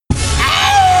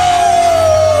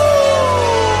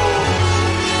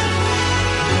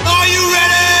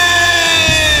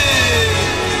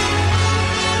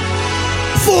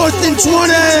4th and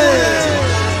 20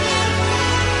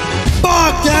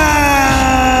 podcast.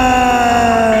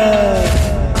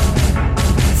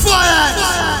 Fire,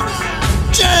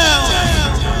 jail,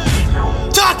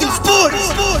 talking sports.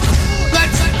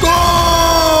 Let's go.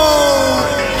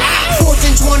 4th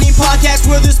and 20 podcast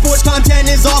where the sports content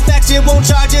is all facts. It won't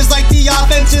charge us like the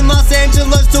offense in Los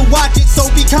Angeles to watch it. So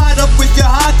be caught up with your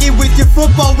hockey, with your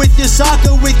football, with your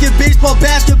soccer, with your baseball,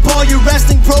 basketball, your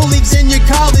wrestling, pro leagues, and your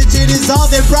college. It is all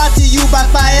they're brought to you by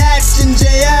Fiats and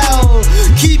JL.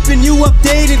 Keeping you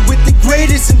updated with the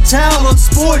greatest in town on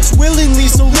sports willingly.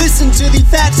 So listen to the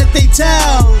facts that they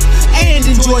tell and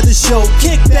enjoy the show.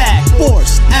 Kick back,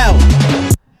 force out.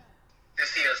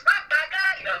 This is you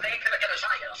know, they can get a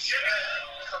shot.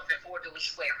 Something for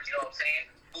delicious flavors, you know what I'm saying?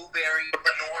 Blueberry,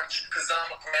 red orange,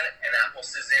 kazama granite, and apple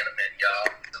cinnamon, y'all.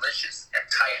 Delicious and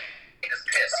tight as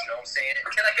piss, you know what I'm saying?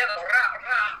 Can I get a rah?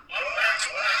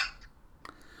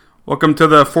 Welcome to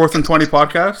the 4th and 20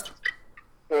 podcast.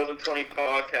 4th and 20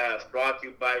 podcast brought to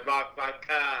you by Rock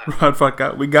Vodka. Rod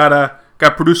Vodka. We got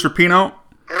producer Pino.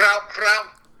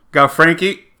 Got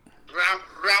Frankie.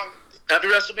 Happy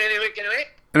WrestleMania week anyway.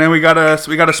 And then we got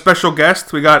a special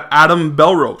guest. We got Adam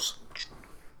Belrose.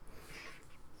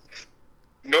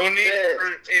 No need for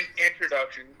an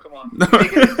introduction. Come on.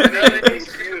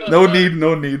 No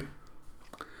need.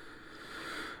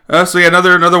 So yeah,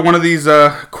 another one of these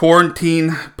quarantine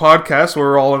podcasts where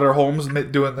we're all at our homes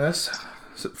doing this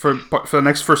for the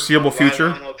next foreseeable future.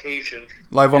 Live on location.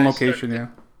 Live on location, yeah.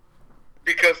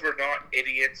 Because we're not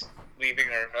idiots leaving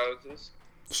our houses.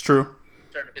 It's true.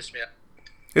 Starting to piss me off.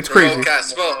 It's crazy.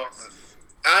 Remotecast. Well,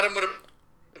 Adam would have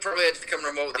probably had to come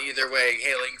remotely either way,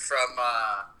 hailing from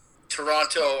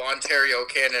Toronto, Ontario,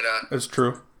 Canada. It's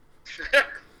true.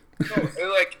 No,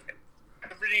 like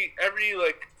every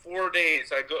like 4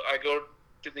 days, I go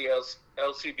to the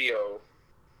LCBO,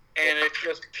 and it's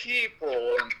just people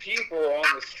on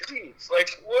the streets. Like,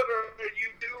 what are you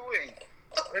doing?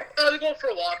 They go for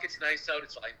a walk. It's nice out.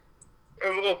 It's fine.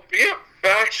 Well, yeah,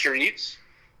 back streets.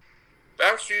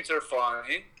 Back streets are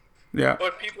fine. Yeah.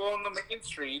 But people on the main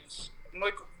streets, I'm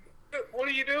like, what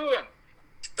are you doing?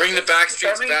 Bring the back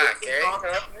streets That means back, it's eh? not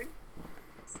happening.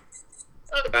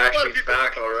 Back streets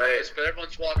back, all right. But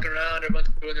everyone's walking around. Everyone's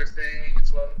doing their thing.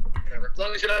 It's whatever. As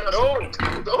long as you're not. No, it's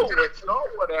not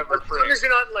whatever. As long as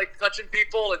you're not like touching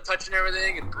people and touching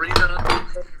everything and breathing on them.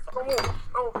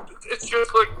 No, it's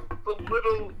just like the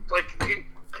little like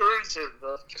occurrences,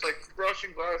 just like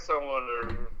brushing by someone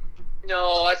or.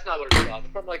 No, that's not what it's about.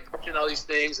 From like touching all these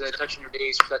things and then touching your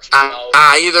face, touching your mouth.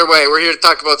 Either way, we're here to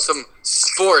talk about some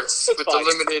sports It's with fine. the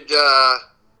limited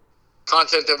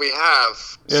content that we have,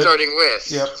 Yep. starting with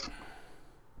Yep.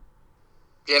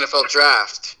 the NFL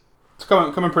draft. It's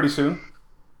coming pretty soon.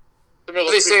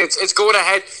 They say it's going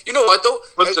ahead. You know what, though?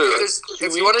 What's the-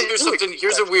 If you want to hear something,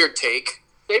 here's a weird take.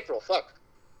 April, fuck.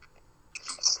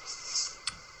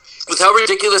 With how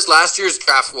ridiculous last year's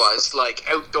draft was, like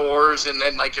outdoors, and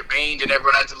then like it rained and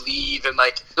everyone had to leave, and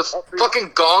like the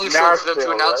fucking gong show for them to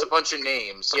Nashville, announce right? a bunch of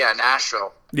names. Yeah,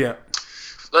 Nashville. Yeah.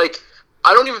 Like,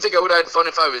 I don't even think I would have had fun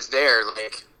if I was there.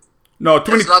 Like, No,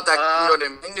 too many. it's not that, you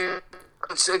know what I mean?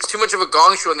 It's too much of a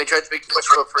gong show, and they tried to make too much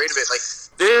of a parade of it. Like,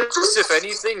 this, if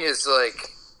anything, is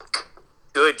like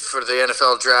good for the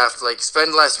NFL draft. Like,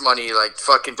 spend less money. Like,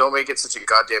 fucking don't make it such a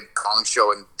goddamn gong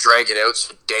show and drag it out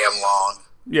so damn long.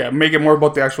 Yeah, make it more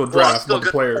about the actual draft, about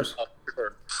the players.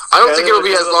 I don't think it'll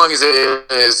be as long as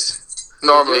it is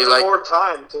normally. Like, more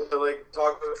time to like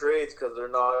talk about trades because they're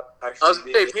not actually. I was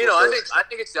gonna say, being Pino, able to- I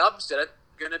think it's the opposite. It's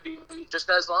gonna be just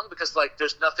as long because like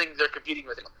there's nothing they're competing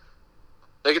with.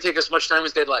 They can take as much time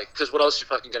as they'd like. Because what else are you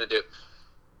fucking gonna do?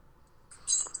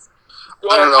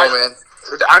 I don't know, man.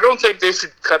 I don't think they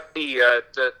should cut the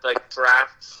like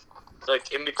drafts,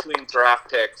 like in between draft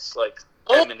picks, like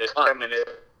 10 minutes.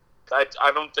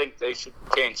 I don't think they should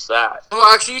change that.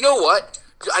 Well, actually, you know what?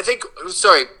 I think,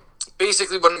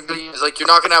 basically what I'm going to is, like, you're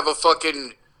not going to have a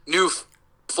fucking new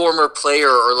former player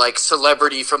or, like,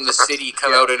 celebrity from the city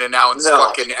come out and announce No.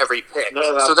 fucking every pick.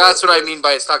 No, that's So that's what what I mean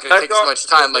by it's not going to take as much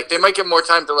time. Like, they might get more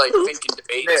time to, like, think and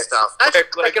debate and stuff.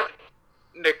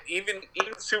 Nick, even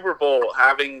Super Bowl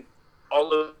having all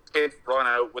the kids run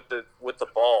out with the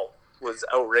ball was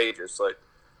outrageous. Like,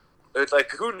 it's like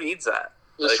who needs that?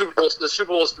 The Like, Super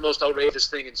Bowl is the most outrageous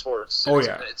thing in sports. Oh,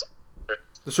 yeah.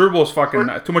 The Super Bowl is fucking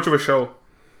too much of a show.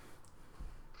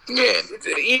 Yeah.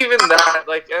 even that,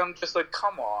 like, I'm just like,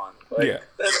 come on. Like, Yeah.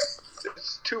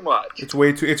 it's too much. It's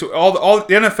way too. It's all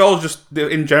the NFL is just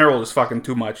in general is fucking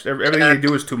too much. Everything they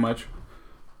do is too much.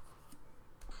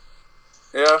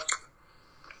 Yeah.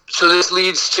 So this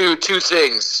leads to two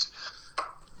things.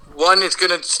 one is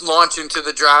going to launch into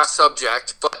the draft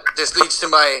subject, but this leads to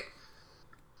my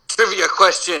trivia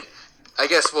question. I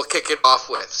guess we'll kick it off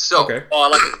with. So, Okay. Oh, I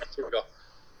like it. Here we go.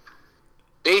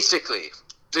 basically,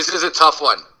 this is a tough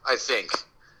one, I think.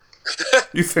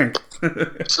 You think?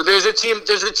 So there's a team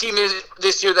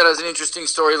this year that has an interesting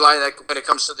storyline when it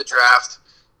comes to the draft.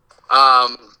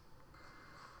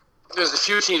 There's a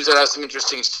few teams that have some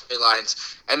interesting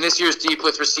storylines, and this year's deep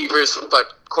with receivers,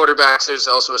 but quarterbacks, there's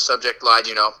also a subject line,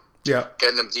 Yeah.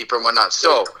 getting them deeper and whatnot.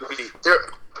 So the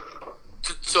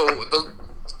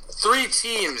three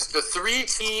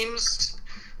teams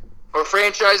or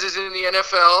franchises in the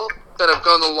NFL that have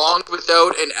gone along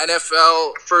without an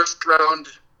NFL first round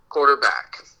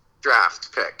quarterback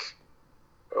draft pick.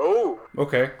 Oh.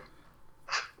 Okay.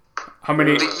 How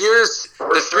many? The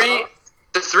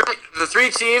three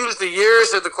teams, the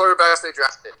years of the quarterbacks they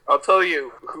drafted. I'll tell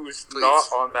you who's Please. not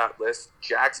on that list.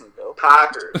 Jacksonville.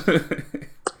 Packers.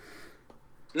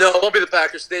 No, it won't be the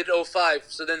Packers. They did 05,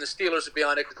 so then the Steelers would be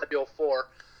on it because that'd be 04.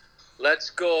 Let's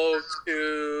go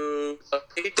to the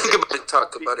Patriots. Think about it,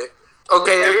 talk about it.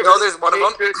 Okay, there you go. There's one of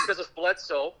them. Patriots because of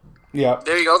Bledsoe. Yeah.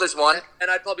 There you go. There's one.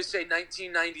 And I'd probably say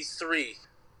 1993.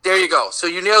 There you go. So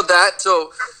you nailed that.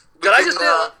 So we Did I can, just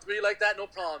nail it? Really like that? No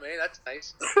problem, eh? That's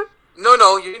nice.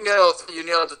 No. You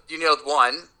nailed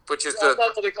one, which is I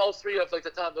thought they called three of like the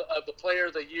top of the player,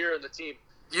 the year, and the team.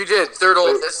 you did third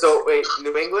oldest. Wait,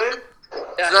 New England?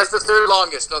 Yeah, So that's the third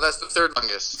longest. No, that's the third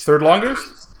longest. Third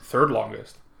longest? Third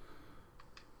longest.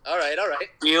 all right.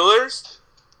 Steelers?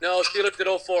 No, Steelers did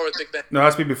 04 with Big Ben. No, it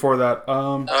has to be before that.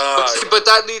 But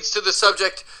that leads to the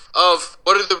subject of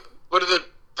what are the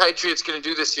Patriots going to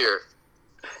do this year?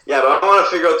 Yeah, but I want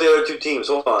to figure out the other two teams.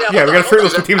 Hold on. Yeah, we gotta figure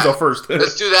those two teams out first.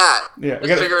 Let's do that. Yeah, we Let's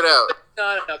gotta- figure it out.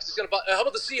 No, 'cause it's gonna. How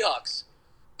about the Seahawks?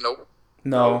 Nope.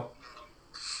 No.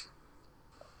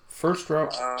 First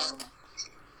round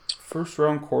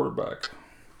quarterback.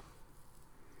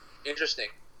 Interesting.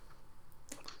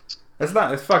 That's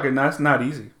not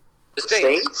easy. The Saints.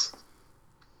 Saints?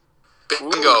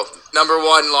 Bingo. Number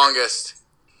one longest.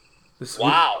 This-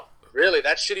 Wow. Really?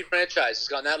 That shitty franchise has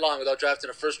gone that long without drafting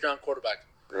a first-round quarterback.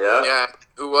 Yeah. Yeah.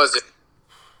 Who was it?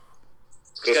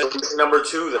 Okay, so who's number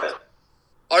two then?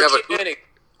 Archie but- Manning.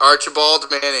 Archibald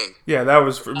Manning. Yeah, that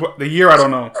was the year. I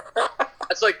don't know.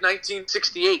 That's like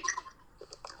 1968.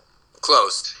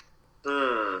 Close.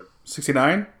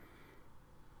 69.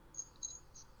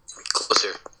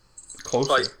 Closer.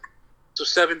 Closer. Like- So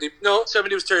 70. No,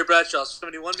 70 was Terry Bradshaw.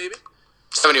 71 maybe.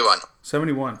 71.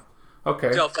 71.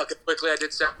 Okay. See how fucking quickly I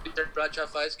did 70 Terry Bradshaw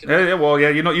fights. Yeah. Well, yeah.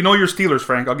 You know your Steelers,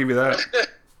 Frank. I'll give you that.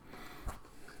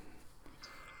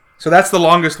 So that's the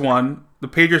longest one. The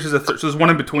Patriots is so there's one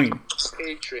in between.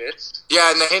 Patriots.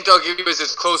 Yeah, and the hint I'll give you is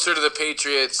it's closer to the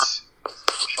Patriots,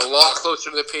 a lot closer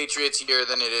to the Patriots year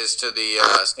than it is to the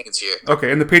Saints year.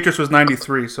 Okay, and the Patriots was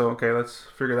 93. So okay, let's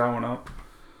figure that one out.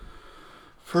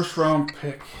 First overall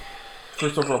pick.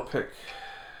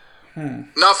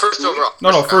 Not first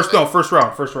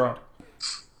overall. First round.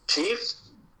 Chiefs?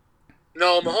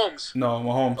 No, Mahomes. No,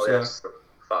 Mahomes. Oh, Yeah. yes.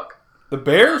 Fuck. The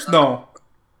Bears? No.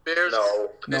 Bears.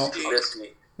 No. No.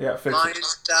 Trubisky. Yeah, fix it. Lions.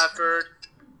 Stafford.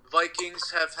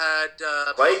 Vikings have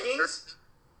had. Vikings?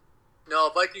 No,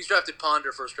 Vikings drafted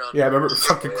Ponder first round. Yeah, remember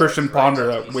fucking Christian Ponder,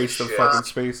 that waste of fucking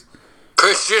space.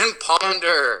 Christian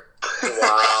Ponder.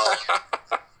 Wow.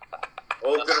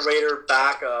 Oakland Raider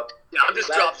backup. Yeah, I'm just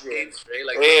dropping names, right?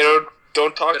 Like, Hey,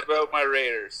 don't talk about my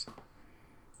Raiders.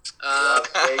 Las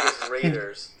Vegas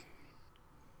Raiders.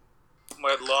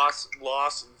 My Las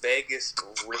Vegas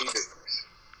Raiders.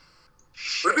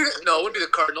 would it be, no, it wouldn't be the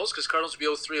Cardinals because Cardinals would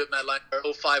be 03 with Matt Leinart,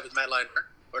 or 05 with Matt Leinart,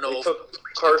 or no,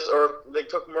 They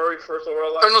took Murray first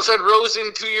overall. Cardinals had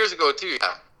Rosen 2 years ago, too.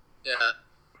 Yeah. yeah.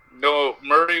 No,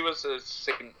 Murray was the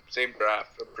same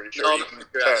draft. I'm pretty sure. No, Even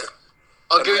draft. 10.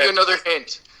 I'll give you another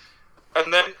hint.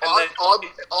 And then Oddly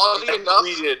enough,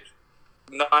 tweeted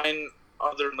 9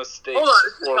 other mistakes Hold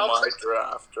on, for my Dolphins?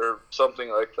 draft or something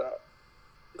like that.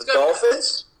 The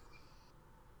Dolphins?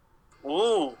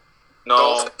 Ooh. No.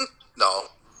 Dolphins? No.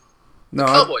 No.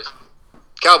 Cowboys.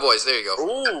 Cowboys, there you go.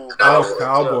 Ooh. Oh,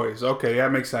 Cowboys. Okay, yeah,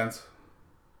 makes sense.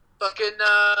 Fucking,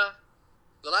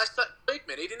 the last time,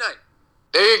 Bateman, 89.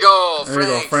 There you go, There you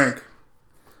go, Frank. Frank.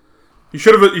 You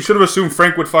should have assumed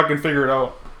Frank would fucking figure it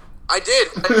out. I did.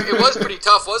 It was pretty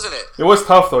tough, wasn't it? It was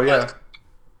tough though, yeah.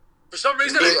 For some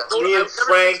reason, Me and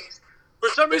Frank for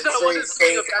some reason, I wasn't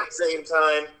thinking of at the same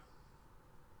time.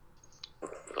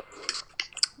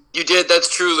 You did. That's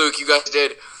true, Luke. You guys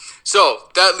did. So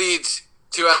that leads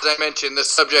to, as I mentioned, the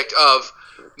subject of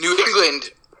New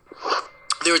England.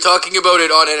 They were talking about it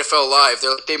on NFL Live.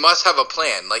 They must have a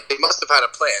plan. Like, they must have had a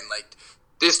plan. Like,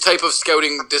 this type of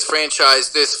scouting, this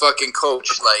franchise, this fucking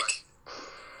coach, like,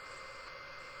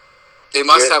 they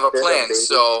must have a plan.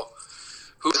 So,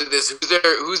 who's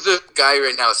the guy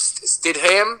right now?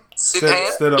 Stidham?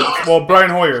 Stidham. Well, Brian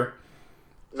Hoyer.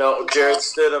 No, Jared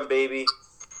Stidham, baby.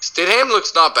 Stidham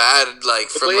looks not bad.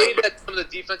 Like, The from way like, that some of the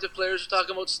defensive players are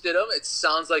talking about Stidham, it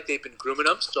sounds like they've been grooming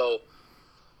him. So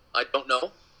I don't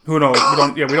know. Who knows?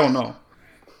 We don't know.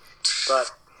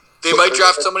 But they might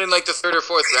draft someone in like the 3rd or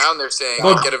 4th round. They're saying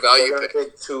get a value They're pick. gonna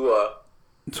take Tua.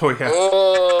 So yeah, They're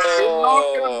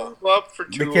not gonna move up for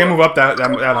they 2. can't move up that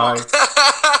high.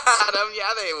 Adam,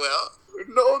 yeah, they will.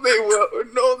 No, they will.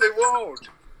 No, they won't.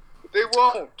 They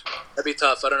won't. that'd be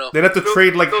tough. I don't know. They'd have to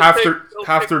trade like they'll half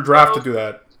take their draft to do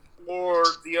that. Or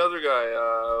the other guy,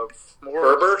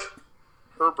 Herbert?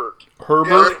 Herbert.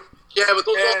 Yeah, but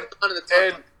those all And- down in the top.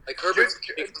 and Like Herbert.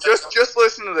 just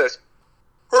listen to this.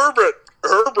 Herbert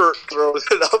throws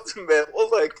it up the middle,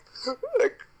 like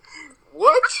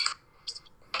what?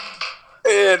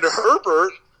 And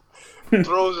Herbert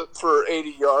throws it for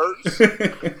 80 yards.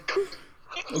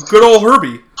 Good old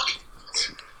Herbie.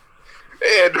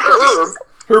 And Herb,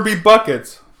 Herbie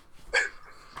buckets.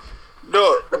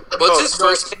 What's his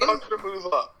first They're name? not going to move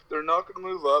up. They're not going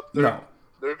to move up. No.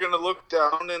 They're going to look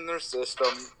down in their system.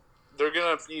 They're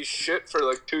going to be shit for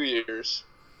like 2 years.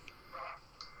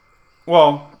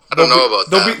 Well, I don't know about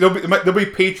that. They'll be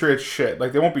Patriots shit.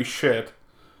 Like they won't be shit.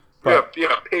 But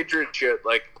Yeah, Patriot shit.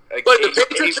 Like But the eight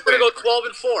Patriots are going to wins. go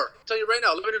 12-4. I'll tell you right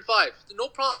now, 11-5. No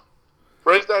problem.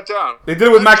 Write that down. they did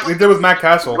it with Matt. They did it with Matt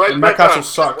Castle. Write And Matt that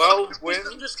Castle down. sucks. 12 wins.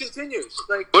 It just continues.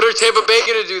 Like What are Tampa Bay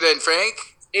gonna do then, Frank?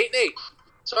 8-8.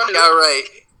 Sorry, Yeah, right.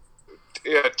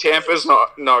 Yeah, Tampa's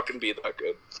not going to be that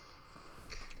good.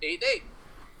 8-8.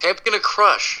 Tampa's gonna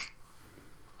crush.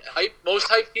 Most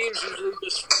hype teams usually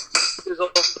just is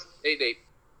 8-8.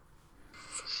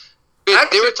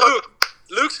 They were talking.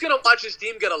 Luke's gonna watch his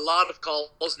team get a lot of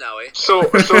calls now, eh? So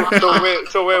wait.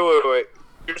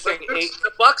 You're saying 8.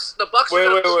 The Bucks.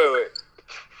 Wait.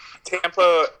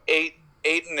 Tampa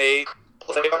 8-8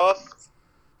 playoff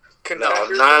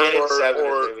contenders 9-7 or is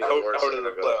gonna be the worst out of the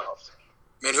they're gonna go. playoffs.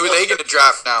 Man, who are they gonna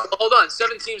draft now? Hold on,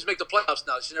 7 teams make the playoffs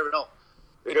now. You never know.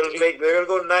 They're gonna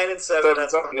go 9-7.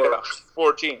 That's not Yeah,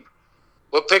 14.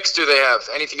 What picks do they have?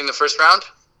 Anything in the first round?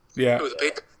 Yeah. Who, the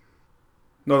Patriots?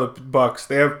 No, the Bucks.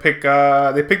 They have pick.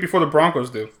 They pick before the Broncos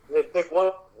do. They pick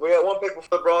one. We got one pick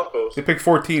before the Broncos, They pick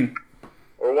 14.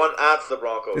 or one after the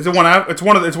Broncos. Is it one? It's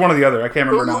one of the other. I can't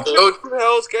remember now. Who the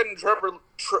hell's getting Trevor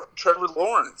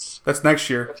Lawrence? That's next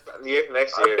year.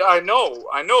 Next year? I know,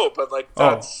 but like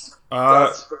that's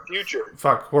the future.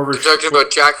 Fuck. Whoever. They're talking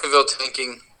about Jacksonville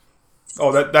tanking.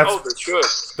 Oh, that's Oh, they should.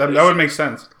 that would make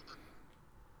sense.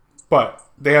 But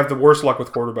they have the worst luck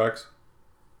with quarterbacks.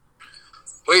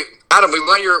 Wait, Adam, we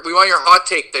want your hot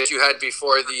take that you had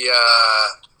before the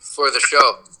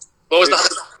show What was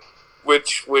the?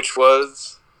 Which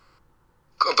was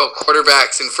about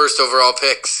quarterbacks and first overall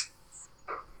picks.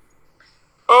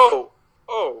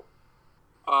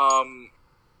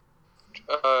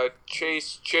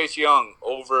 Chase Young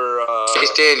over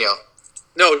Chase Daniel.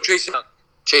 No, Chase Young.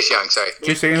 Chase Young, sorry.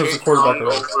 Chase Daniels is the quarterback. Young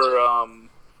Right? over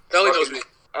Belly knows me.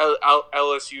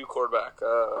 LSU quarterback.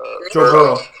 Joe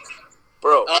Burrow.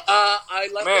 Bro, I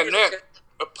like. man, what you're Nick,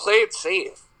 play it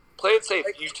safe. Play it safe.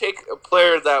 You take a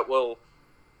player that will,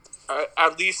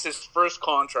 at least his first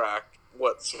contract,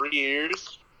 3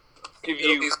 years, give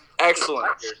you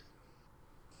excellence.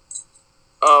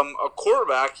 A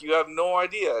quarterback, you have no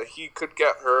idea. He could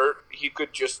get hurt. He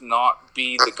could just not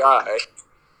be the guy.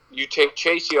 You take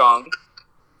Chase Young,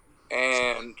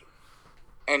 and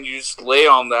you just lay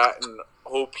on that and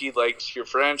hope he likes your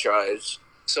franchise.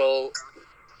 So,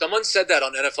 someone said that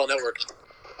on NFL Network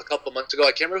a couple months ago.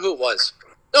 I can't remember who it was.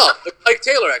 No, Ike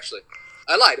Taylor, actually.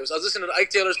 I lied. I was listening to Ike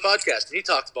Taylor's podcast, and he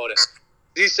talked about it.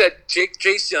 He said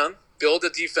Chase Young, build a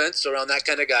defense around that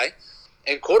kind of guy,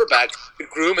 and quarterback,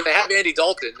 groom, and they have Andy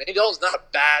Dalton. Andy Dalton's not a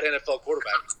bad NFL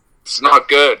quarterback, It's not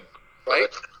good. right?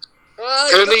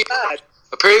 Apparently- It's not bad.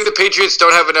 Apparently, the Patriots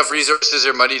don't have enough resources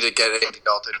or money to get Andy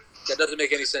Dalton. That doesn't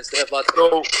make any sense. They have lots of...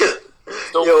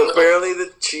 Yo, apparently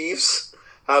the Chiefs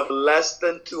have less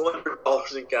than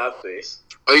 $200 in cap space.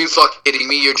 Are you fucking kidding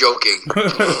me? You're joking.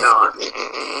 Not.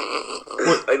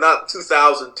 Like not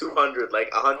 2,200, like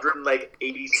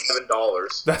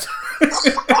 $187. That's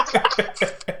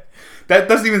that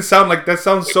doesn't even sound like. That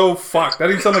sounds so fucked. That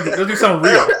doesn't even sound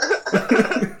real.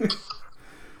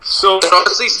 So That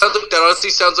honestly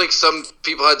sounds like some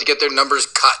people had to get their numbers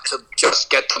cut to just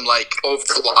get them like over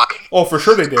the line. Oh, for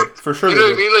sure they did. For sure You know they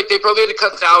what I did. mean? Like they probably had to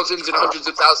cut thousands and hundreds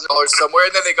of thousands of dollars somewhere,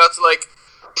 and then they got to like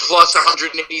plus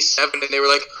 187, and they were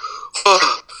like,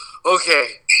 Okay,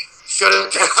 shut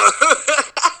it down.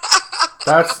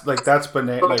 That's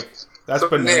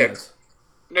bananas.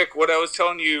 Nick, what I was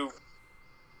telling you,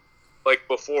 like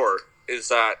before, is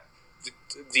that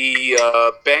the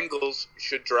Bengals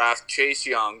should draft Chase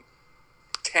Young,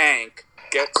 tank,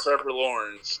 get Trevor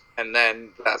Lawrence, and then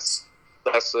that's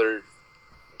their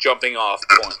jumping off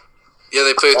point. Yeah,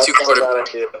 they play with two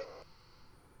quarterbacks.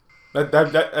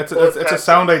 That's a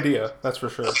sound idea. That's for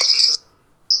sure.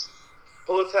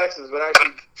 Pull the Texans, but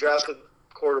actually drafted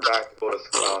quarterback to go to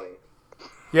Clowney.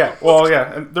 Yeah, well,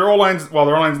 yeah, and their O-line's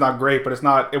not great, but it's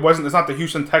not the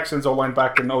Houston Texans O-line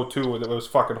back in 2002 that was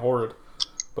fucking horrid.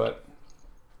 But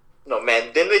No,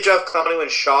 man, didn't they draft Clowney when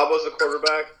Shaw was the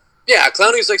quarterback? Yeah,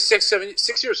 Clowney was like 6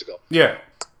 years ago. yeah,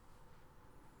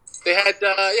 They had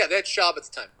Schaub at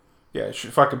the time. yeah,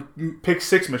 fucking pick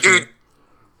six machine.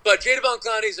 But Jadeveon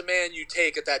Clowney's a man you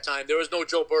take at that time. There was no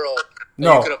Joe Burrow that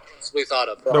No. you could have possibly thought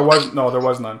of. There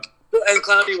was none. And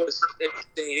Clowney was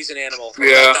he's an animal.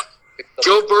 Yeah.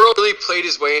 Joe Burrow really played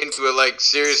his way into a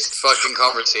serious fucking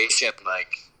conversation.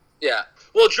 Yeah.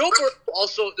 Well, Joe Burrow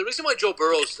also, the reason why Joe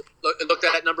Burrow's looked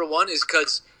at number one is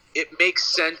because it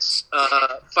makes sense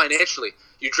financially.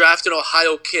 You draft an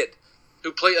Ohio kid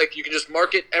who you can just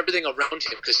market everything around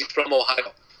him because he's from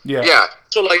Ohio. Yeah, Yeah,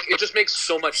 So it just makes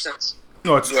so much sense.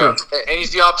 no, it's true. and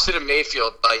he's the opposite of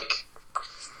Mayfield,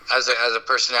 as a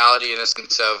personality in a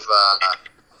sense of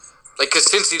because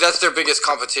Cincy, that's their biggest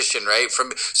competition, right?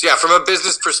 From a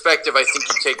business perspective, I think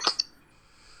you take.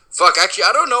 Actually,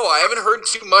 I don't know. I haven't heard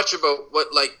too much about what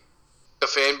the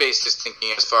fan base is thinking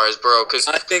as far as Burrow, because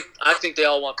I think they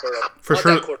all want Burrow. For Want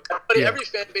sure. that quarterback. Yeah. Every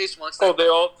fan base wants that. Oh, they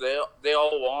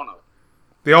all want him.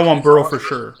 They all want Burrow for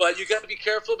sure. But you got to be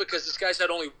careful because this guy's had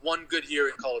only one good year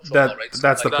in college football, right? So,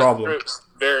 That's the problem. True.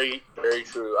 Very, very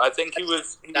true. I think he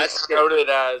was That's scouted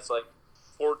as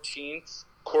 14th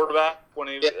quarterback when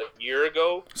he was a year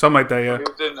ago. Something like that, yeah. He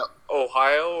was in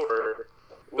Ohio or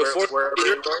wherever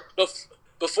he was.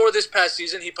 Before this past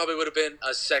season, he probably would have been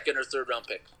a second or third round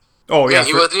pick. Oh yeah,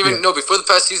 he wasn't even before the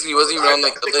past season. He wasn't even on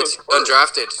the list.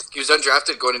 Undrafted. He was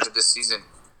undrafted going into this season.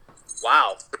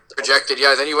 Wow. Projected,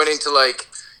 yeah. Then he went into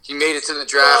he made it to the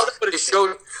draft. They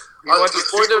showed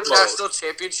before the national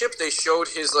championship. They showed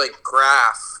his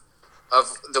graph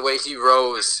of the way he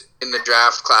rose in the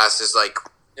draft classes, week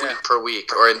per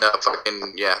week, or in the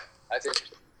fucking I think.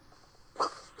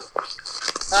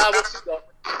 We'll see though.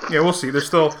 yeah. We'll see. They're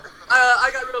still.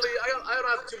 I don't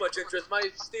have too much interest. My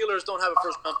Steelers don't have a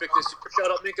first round pick this year.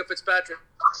 Shout out Minka Fitzpatrick.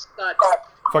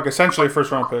 Essentially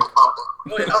first round pick. Oh,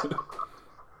 yeah.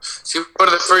 See, one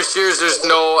of the first years, there's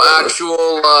no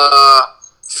actual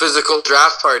physical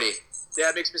draft party. Yeah,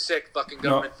 it makes me sick. Fucking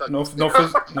No,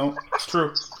 government. no, it's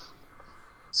true.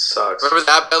 Sucks. Remember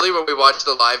that, Belly, when we watched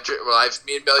the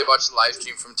me and Belly watched the live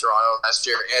stream from Toronto last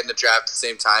year and the draft at the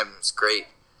same time. It was great.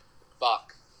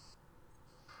 Fuck.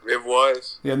 It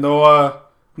was. Yeah, no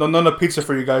Nona pizza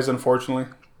for you guys, unfortunately.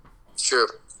 It's true.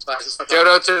 Fuck. Shout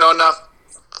out to Nona.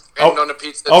 And Nona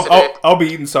Pizza today. I'll be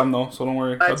eating some though, so don't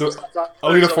worry.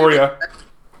 I'll eat it for you.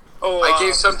 Oh, I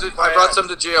gave some to. I brought some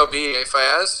to JLB.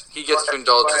 Fayaz, he gets to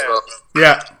indulge as well.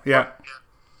 Yeah.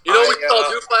 You know what we should all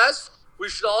do, Faz? We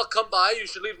should all come by. You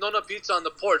should leave Nona Pizza on the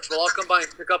porch. We'll all come by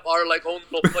and pick up our own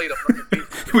little plate of Nona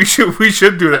Pizza. we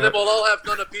should do And then that. we'll all have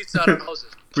Nona Pizza at our houses.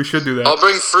 We should do I'll that.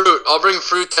 bring fruit. I'll bring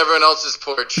fruit to everyone else's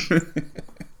porch. Or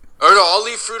no, I'll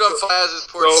leave fruit on Fayaz's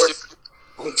porch.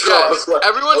 Yeah,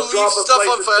 everyone leaves stuff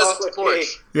on Fayaz's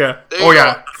porch. Yeah. There you Oh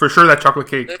yeah, for sure that chocolate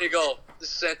cake. There you go.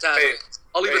 This is fantastic.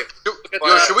 I'll leave it.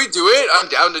 Yo, should we do it? I'm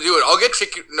down to do it. I'll get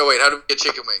chicken. No, wait. How do we get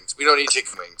chicken wings? We don't need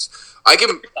chicken wings. I can.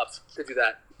 To do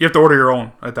that. You have to order your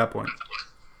own at that point.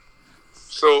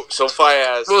 So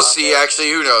Fayaz. We'll see.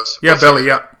 Actually, who knows? Yeah, Belly.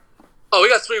 Yeah. Oh, we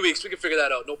got 3 weeks. We can figure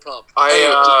that out. No problem.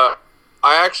 I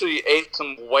actually ate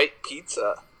some white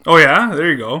pizza Oh yeah.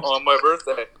 There you go. on my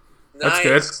birthday. That's Nice.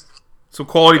 good. Some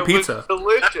quality It pizza. was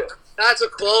delicious. That's a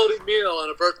quality meal on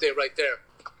a birthday right there.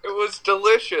 It was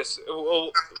delicious.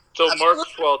 So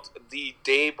March 12th, the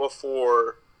day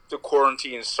before the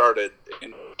quarantine started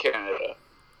in Canada,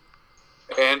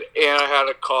 and I had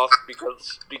a cough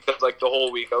because the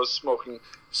whole week I was smoking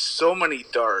so many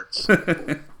darts.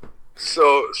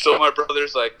 So my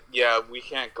brother's like, yeah, we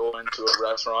can't go into a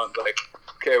restaurant. Like,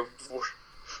 okay,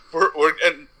 we're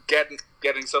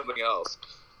getting something else.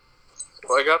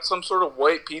 So I got some sort of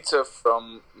white pizza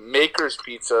from Maker's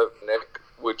Pizza, Nick,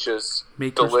 which is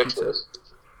Maker's delicious.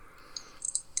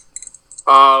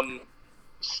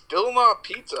 Still not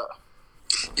pizza.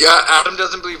 Yeah, Adam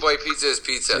doesn't believe white pizza is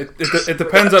pizza. It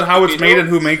depends on how it's made and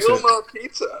who makes Still it. not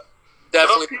pizza.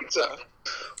 Definitely. Not pizza.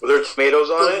 Were there tomatoes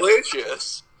on it?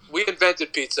 Delicious. We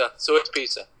invented pizza, so it's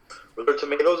pizza. Were there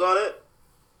tomatoes on it?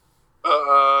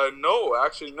 No,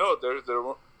 actually, no.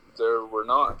 There were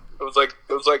not. It was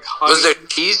like honey. Was there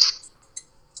cheese?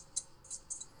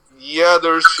 Yeah,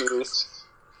 there was cheese.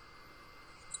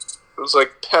 It was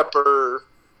like pepper.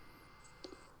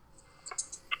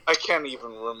 I can't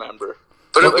even remember.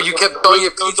 But you kept calling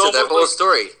it pizza that whole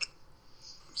story.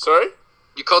 Sorry?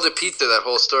 You called it pizza that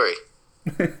whole story.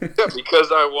 Yeah,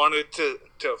 because I wanted to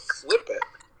flip it.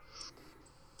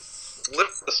 Flip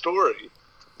the story.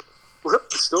 Flip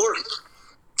the story.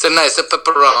 It's a nice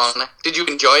pepperoni. Did you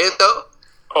enjoy it though?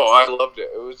 Oh, I loved it.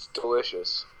 It was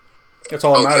delicious. That's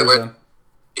all that Okay, matters then.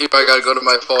 If I gotta go to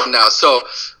my phone now. So,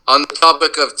 on the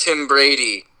topic of Tim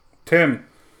Brady. Tim.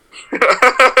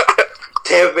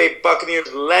 Tampa Bay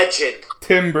Buccaneers legend.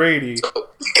 Tim Brady.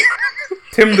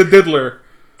 Tim the Diddler.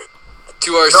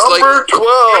 To our Number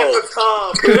 12,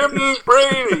 Tom. Tim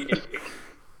Brady.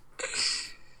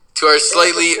 to our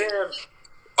slightly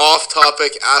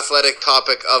off-topic, athletic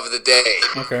topic of the day.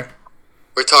 Okay.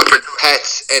 We're talking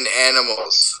pets and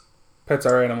animals. Pets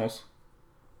are animals.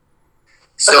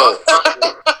 So,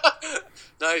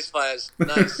 Nice, Faz.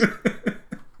 Nice.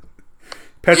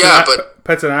 Pets, Yeah, and but-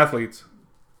 pets and athletes.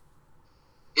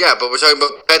 yeah, but we're talking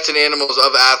about pets and animals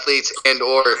of athletes and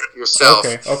or yourself.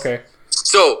 Okay.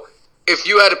 So, if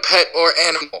you had a pet or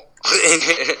animal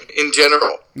in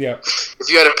general, Yeah. if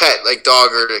you had a pet, like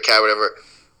dog or a cat, whatever,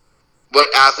 what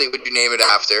athlete would you name it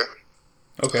after?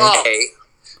 Okay. Oh. A.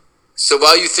 So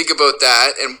while you think about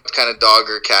that and what kind of dog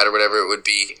or cat or whatever it would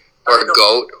be, or a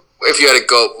goat, if you had a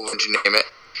goat, what would you name it?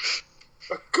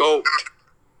 Goat.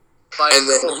 And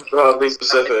then Oh, be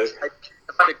specific.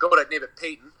 If I had a goat, I'd name it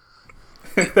Peyton.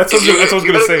 that's what I was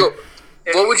going to say.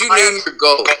 What would you name your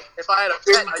goat? If I had a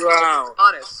pet, I'd Brown. name it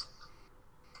Honest.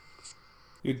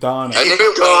 You Don. I name Be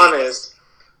it honest.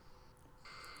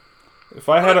 If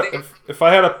I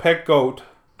had a pet goat,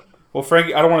 well,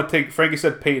 Frankie, I don't want to take. Frankie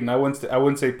said Peyton. I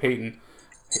wouldn't say Peyton.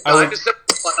 I just said,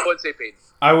 I wouldn't say Peyton.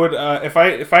 I would if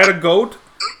I had a goat,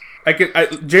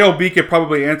 JLB could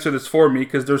probably answer this for me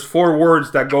because there's 4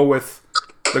 words that go with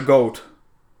the goat.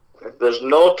 There's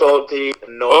no Totti,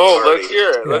 no Oh, Party. let's hear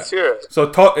it. Yeah. Let's hear it.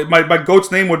 So my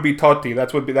goat's name would be Totti.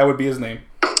 That would be his name.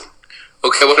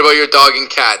 Okay, what about your dog and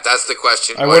cat? That's the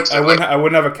question. I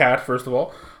wouldn't have a cat first of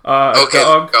all. A Okay,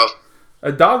 dog. go.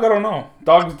 A dog. I don't know.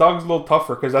 Dog's a little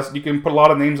tougher because you can put a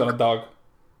lot of names on a dog.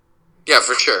 Yeah,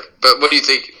 for sure. But what do you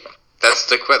think? That's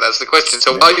the question.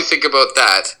 So while you think about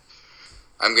that,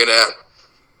 I'm gonna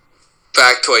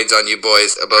factoids on you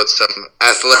boys about some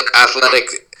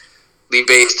athletically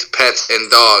based pets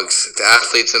and dogs, the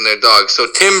athletes and their dogs. So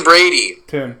Tim Brady.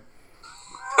 Tim.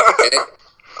 Okay?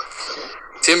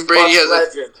 Tim Brady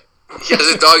Legend. he has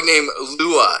a dog named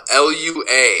Lua. Lua.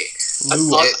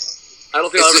 Lua. I don't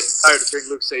think I'll ever get tired of hearing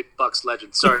Luke say Bucks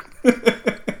legend. Sorry.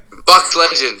 Bucks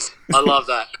legend. I love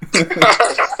that.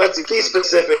 Let's be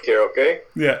specific here, okay?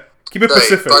 Yeah. Keep it Right,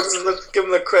 Pacific. Bucks. Let's give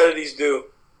him the credit he's due.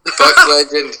 Bucks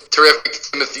legend. Terrific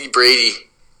Timothy Brady.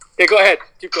 Okay, go ahead.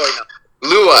 Keep going now.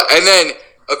 Lua. And then,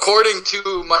 according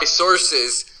to my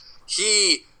sources,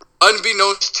 he,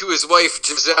 unbeknownst to his wife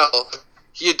Giselle,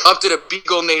 he adopted a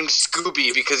beagle named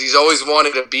Scooby because he's always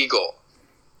wanted a beagle.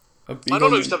 A I beagle don't know.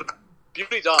 named- Just have a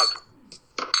beauty dog.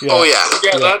 Yeah. Oh yeah.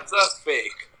 Yeah, that's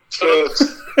fake.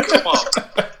 Come on.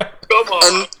 Come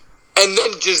on. And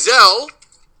then Giselle,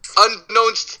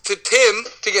 unbeknownst to Tim,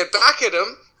 to get back at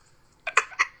him,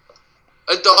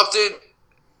 adopted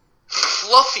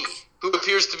Fluffy, who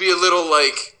appears to be a little,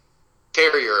 like,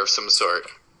 terrier of some sort.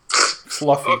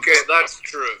 Fluffy. Okay, that's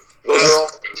true. Those are all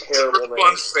terrible First names.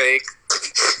 one's fake.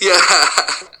 Yeah.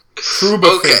 True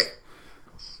but Okay. fake.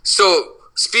 So,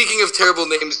 speaking of terrible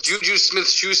names, Juju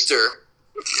Smith-Schuster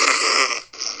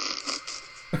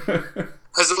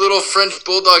has a little French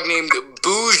bulldog named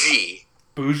Bougie.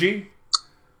 Bougie?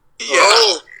 Yeah.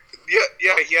 Oh,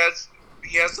 yeah.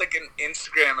 He has like an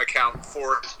Instagram account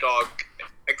for his dog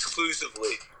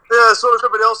exclusively. Yeah, so does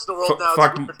everybody else in the world now.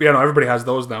 Fuck. Yeah, no, everybody has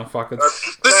those now. Fuck it.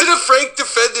 Listen to Frank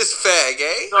defend this fag,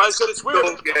 eh? No, I said it's weird.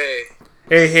 Okay.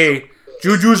 Hey.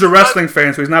 Juju's a wrestling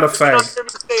fan, so he's not a You're not fag. hearing me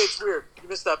say it's weird. You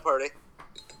missed that part, eh?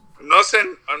 I'm not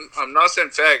saying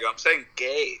fag. I'm saying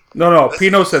gay. No, That's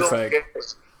Pino said so fag. gay.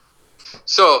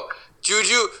 So,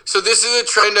 Juju, so this is a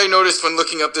trend I noticed when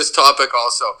looking up this topic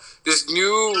also. This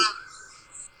new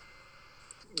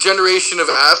generation of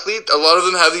athletes, a lot of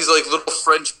them have these like little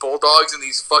French bulldogs and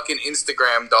these fucking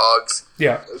Instagram dogs.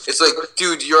 Yeah. It's like,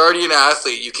 dude, you're already an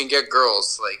athlete. You can get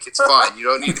girls. Like, it's fine. You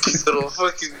don't need these little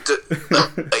fucking...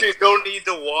 You don't need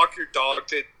to walk your dog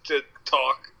to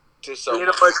talk to someone. You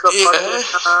know, it's the,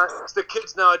 Yeah. it's the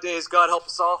kids nowadays. God help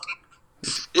us all.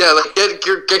 Yeah, like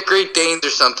get Great Danes or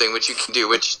something, which you can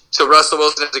do. So Russell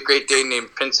Wilson has a Great Dane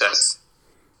named Princess.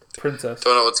 Princess.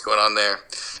 Don't know what's going on there.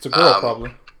 It's a girl,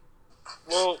 probably.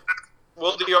 Well,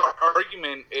 the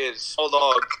argument is small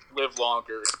dogs live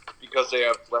longer because they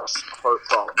have less heart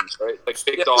problems, right? Like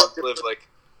big dogs live like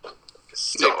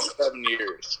 6-7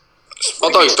 years.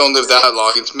 Small dogs don't live that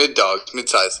long. It's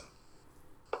mid-size.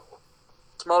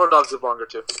 Smaller dogs live longer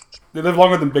too. They live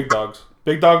longer than big dogs.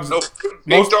 Big dogs. No,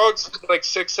 big dogs live like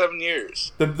 6-7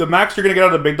 years. The max you're gonna get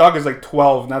out of a big dog is like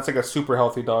 12, and that's like a super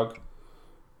healthy dog.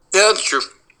 Yeah, that's true.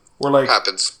 We're like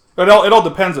Happens. it all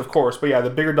depends, of course. But yeah, the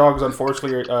bigger dogs,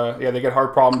 unfortunately, they get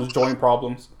heart problems, joint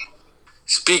problems.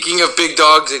 Speaking of big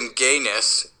dogs and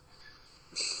gayness,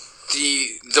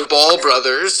 the Ball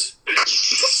brothers,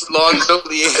 Lonzo,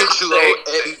 LiAngelo,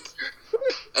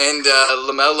 and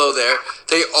LaMelo there,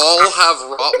 they all have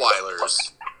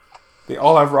Rottweilers. They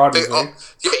all have Roddies,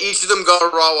 Yeah, each of them got a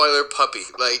Rottweiler puppy.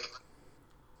 Like,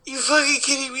 you fucking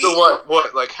kidding me? So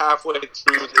what? Like halfway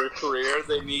through their career,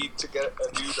 they need to get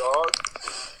a new dog.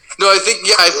 No, I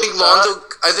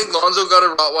think Lonzo got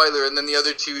a Rottweiler, and then the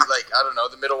other two, like, I don't know,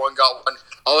 the middle one got one.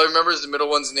 All I remember is the middle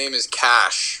one's name is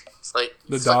Cash. It's like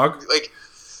The dog? Like,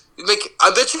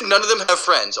 I bet you none of them have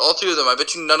friends. All two of them, I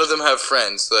bet you none of them have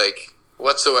friends, like,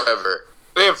 whatsoever.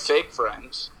 They have fake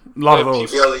friends. A lot of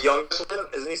those. Yo, the youngest one,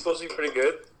 isn't he supposed to be pretty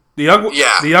good? The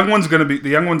young one's gonna be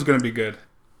good.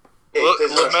 Yeah, he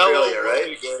plays in Australia, LaMelo will right?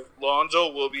 be good.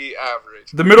 Lonzo will be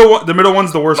average. The middle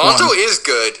one's the worst Lonzo one. is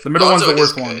good. The middle Lonzo one's the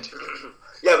is worst one. good.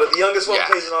 Yeah, but the youngest one Yeah.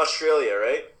 plays in Australia,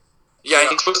 right? Yeah,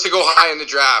 he's supposed to go high in the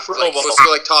draft. Like, supposed to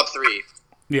go, like, top 3.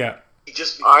 Yeah. He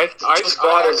just I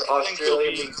bought his think he'll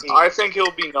Australian be- team. I think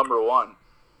he'll be number 1.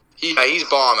 He's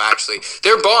bomb, actually.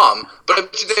 They're bomb, but I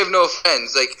bet you they have no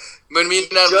friends. Like, when me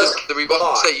and Adam Just we watched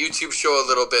bought. that YouTube show a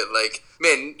little bit, like,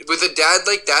 man, with a dad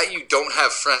like that, you don't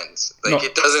have friends. Like, No.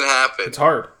 it doesn't happen. It's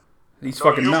hard. He's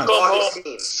fucking you nuts. Come Bought home, his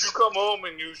team. you come home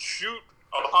and you shoot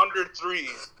 100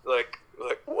 threes. Like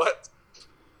what?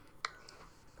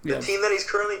 The Yeah. team that he's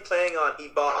currently playing on, he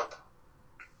bought.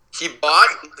 He bought...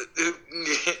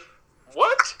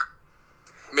 What?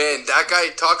 Man, that guy,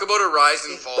 talk about a rise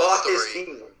and He fall bought his story.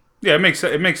 team. Yeah, it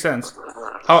makes sense.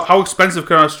 How expensive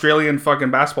could an Australian fucking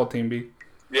basketball team be?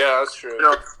 Yeah, that's true.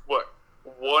 No. What?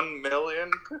 1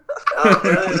 million?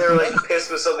 Apparently they were like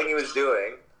pissed with something he was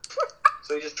doing,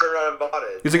 so he just turned around and bought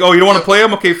it. He's like, oh, you don't want to play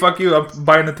him? Okay, fuck you. I'm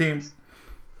buying the team.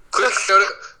 Quick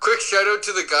shout out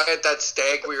to the guy at that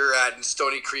stag we were at in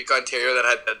Stony Creek, Ontario, that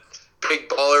had that big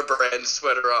baller brand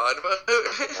sweater on.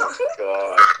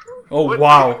 God. Oh, What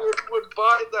wow. dude would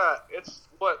buy that? It's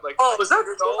what, like Oh, was that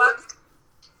 $100?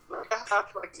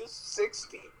 Like just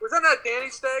 60. Was that not Danny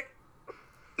Stag?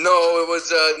 No, it was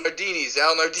Nardini's,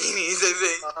 Al Nardini's, I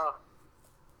think.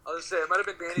 I was gonna say it might have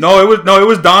been Danny. No, it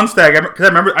was Don Stag. Because I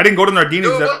remember I didn't go to Nardini's.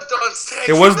 No, it was Don Stag.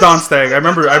 It was Don Stag. I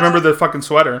remember the fucking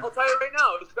sweater. I'll tell you right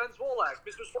now, it's Ben Zwolak.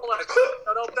 Mr. Zwolak.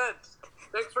 Shout out Ben.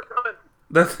 Thanks for coming.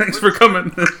 Thanks for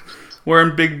coming.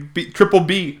 Wearing triple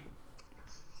B.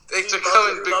 Thanks for He loves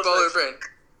coming, it. big He loves baller it. brand.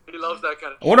 He loves that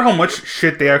kind of. I wonder how much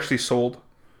shit they actually sold.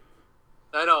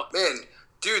 I know. Man,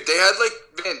 dude, they had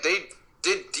they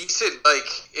did decent,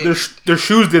 Their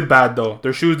shoes did bad though.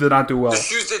 Their shoes did not do well. the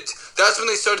shoes did. That's when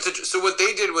they started to. So what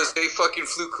they did was they fucking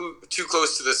flew too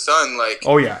close to the sun, like.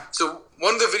 Oh yeah. So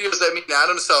one of the videos that me and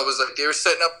Adam saw was like they were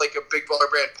setting up like a big baller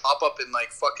brand pop up in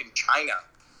like fucking China,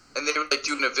 and they were like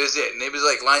doing a visit, and they was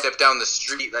like lined up down the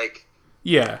street, like.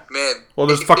 Yeah. Man. Well,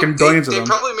 there's fucking billions of them. They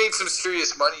probably made some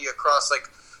serious money across, like,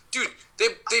 dude. They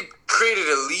created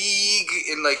a league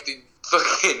in like the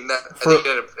fucking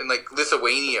in like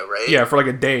Lithuania, right? Yeah, for like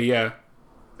a day. Yeah.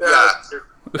 Yeah.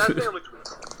 That family.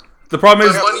 The problem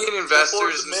is. There's money in investors Before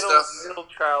and the stuff. middle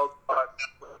child got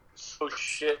so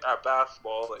shit at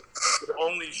basketball, like could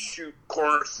only shoot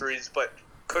corner threes, but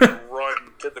couldn't run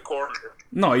to the corner.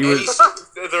 No, he And was.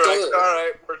 he They're like, stole. all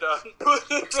right, we're done.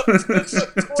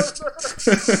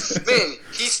 Man,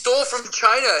 he stole from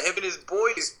China. Him and his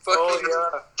boys. Fucking.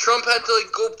 Oh yeah. Trump had to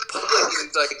like go public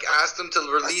and like ask them to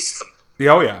release them.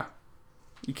 Yeah, oh yeah.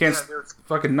 You can't. Yeah, they're-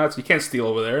 Fucking nuts. You can't steal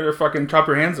over there. They're fucking chop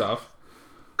your hands off.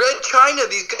 Red China.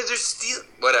 These guys are stealing.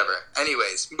 Whatever.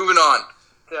 Anyways, moving on.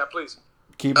 Yeah, please.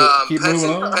 Keep Pets moving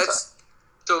and on. pets.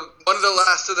 So one of the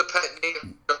last of the pet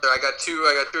names. I got two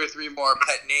or three more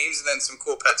pet names, and then some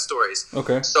cool pet stories.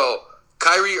 Okay. So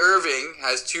Kyrie Irving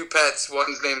has two pets.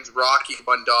 One's named Rocky,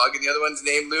 one dog, and the other one's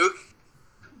named Luke.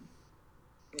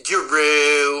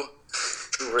 Drew.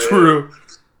 Drew.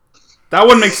 That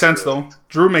one makes sense though.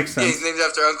 Drew makes Yeah, sense. he's named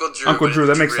after Uncle Drew. Uncle but Drew.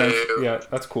 it's That makes sense. Drew. Yeah,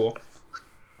 that's cool.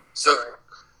 So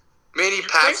Manny You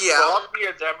think Pacquiao. Rocky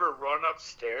has ever run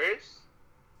upstairs?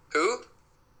 Who?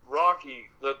 Rocky. Rocky,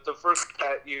 the first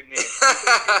cat you named.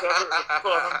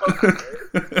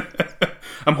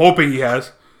 I'm hoping he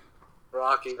has.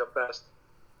 Rocky, the best.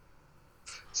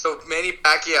 So Manny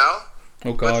Pacquiao.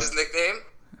 Oh God. What's his nickname?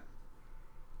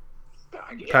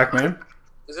 Pac-Man.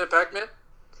 Isn't it Pac-Man?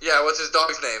 Yeah, what's his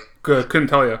dog's name? Good. Couldn't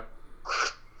tell you.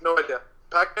 No idea.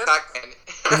 Pac-Man? Pac-Man.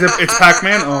 Is it? It's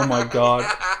Pac-Man. Oh my God.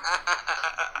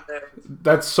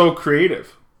 That's so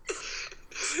creative.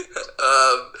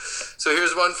 So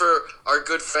here's one for our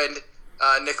good friend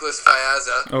Nicholas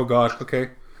Piazza. Oh God.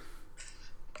 Okay.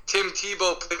 Tim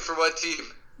Tebow played for what team?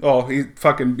 Oh,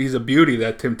 he's a beauty.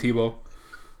 That Tim Tebow.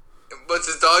 What's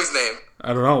his dog's name?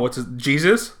 I don't know. What's his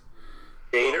Jesus?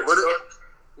 Gators. What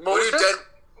Moses?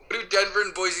 do Denver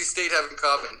and Boise State have in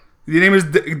common? The name is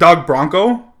Dog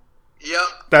Bronco.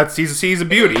 Yep. He's a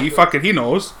beauty. He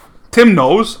knows. Tim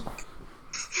knows.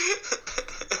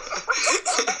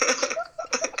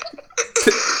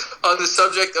 On the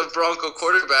subject of Bronco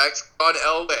quarterbacks, John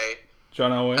Elway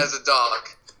Elway. has a dog.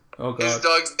 Oh His God.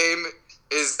 dog's name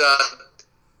is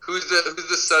who's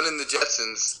the son in the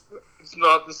Jetsons? It's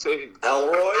not the same.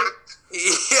 Elroy.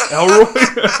 Yeah. Elroy.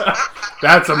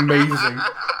 That's amazing.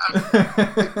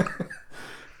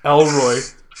 Elroy.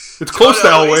 It's close to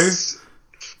Elway.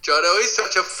 John Elway's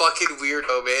such a fucking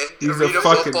weirdo, man. He's a Arena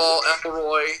fucking- football,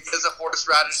 Elroy. He has a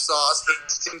horseradish sauce.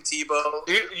 Hates Tim Tebow.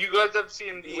 You guys have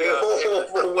seen the.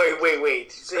 Wait.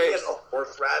 Did you say he has a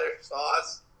horseradish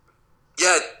sauce?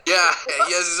 Yeah. He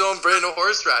has his own brand of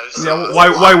horseradish sauce. Yeah.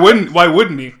 Why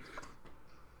wouldn't he?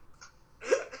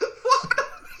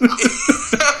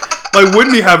 Why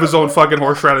wouldn't he have his own fucking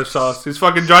horseradish sauce? He's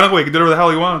fucking John Elway. He can do whatever the hell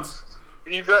he wants.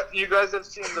 You guys have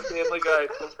seen the Family Guy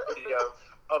movie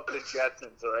of the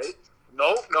Jetsons, right?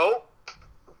 No,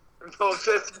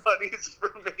 this money's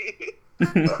for me. No,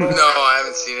 I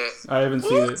haven't seen it. I haven't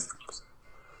seen it.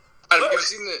 Adam,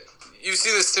 you've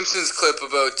seen the Simpsons clip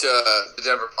about the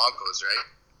Denver Broncos, right?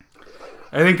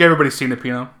 I think everybody's seen it,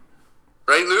 Pino.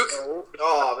 Right, Luke?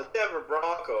 Oh, the Denver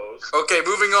Broncos. Okay,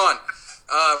 moving on.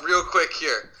 Real quick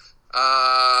here.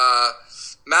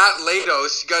 Matt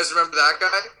Latos, you guys remember that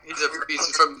guy? He's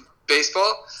from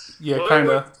baseball. Yeah,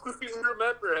 kinda. You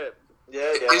remember him?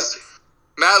 Yeah.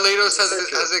 Matt Latos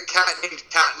has a cat named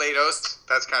Cat Latos.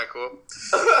 That's kind of cool.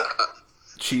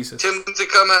 Jesus. Tim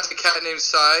Lincecum has a cat named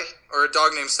Cy, or a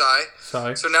dog named Cy.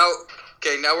 Sorry. So now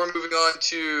we're moving on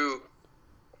to.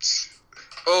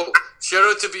 Oh, shout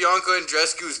out to Bianca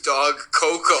Andreescu's dog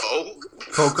Coco.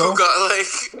 Coco? Who got like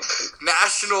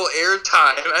national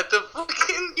airtime at the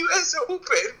fucking U.S.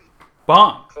 Open.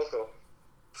 Bomb. Coco.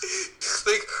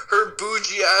 Like her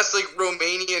bougie ass like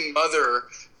Romanian mother,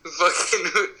 fucking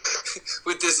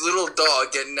with this little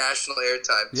dog getting national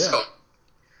airtime. Yeah. So,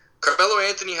 Carmelo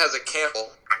Anthony has a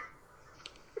camel.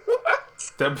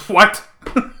 What?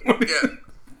 Yeah.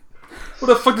 What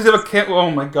the fuck does he have a cat?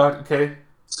 Oh my God. Okay.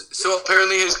 So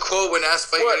apparently his quote when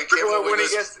asked why he had a camel When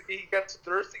was, he gets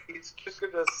thirsty, he's just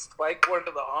gonna spike one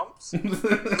of the humps.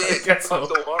 I guess so.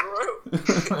 Pump the water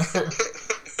out.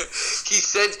 he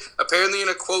said, apparently in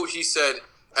a quote, he said,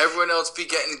 everyone else be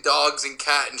getting dogs and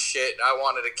cat and shit, and I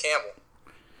wanted a camel.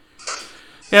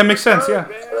 Yeah, it makes sense. Yeah.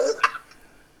 Man,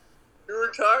 you're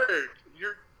retired.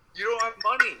 You don't have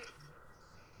money.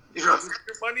 Your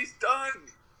money's done.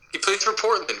 He plays for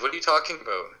Portland. What are you talking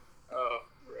about? Oh,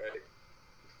 right.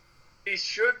 He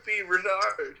should be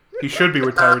retired. He should be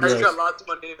retired. He's Yes. got lots of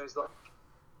money in his life.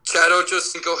 Chad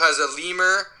Ochocinco has a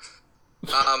lemur,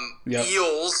 Yep.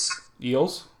 eels,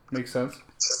 Eels makes sense.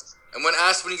 and when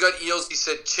asked when he got eels, he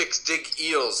said chicks dig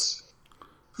eels.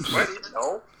 What?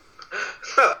 No.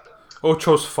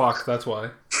 Ocho's fucked. That's why.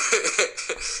 Of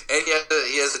And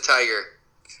he has a tiger.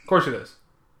 course it is.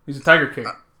 He's a Tiger King.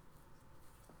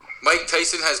 Mike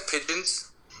Tyson has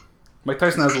pigeons. Mike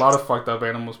Tyson has a lot of fucked up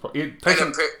animals. Tyson.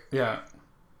 And Yeah.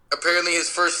 apparently his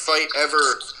first fight ever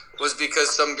was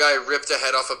because some guy ripped a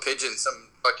head off a pigeon. Some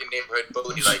fucking neighborhood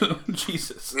bully like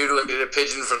Jesus. mutilated a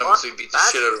pigeon in front of him, so he beat the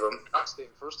shit out of him. Disgusting,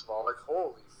 first of all. Like,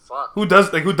 holy fuck. Who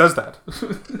does that?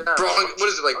 What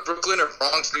is it, like Brooklyn or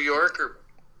Bronx, New York, or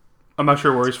I'm not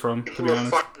sure where he's from, to be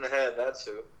honest. Fucked in the head, that's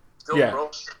who. Still Yeah.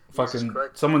 gross. Fucking Jesus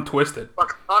Christ. someone twisted.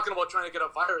 Fucking talking about trying to get a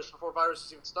virus before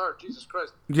viruses even start. Jesus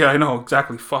Christ. Yeah, I know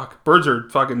exactly. Fuck. Birds are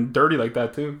fucking dirty like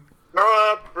that too.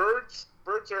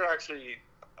 Birds are actually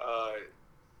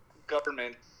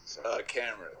government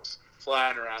cameras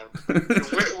flying around. where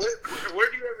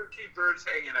do you ever see birds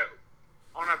hanging out?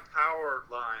 On a power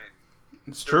line.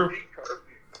 It's true.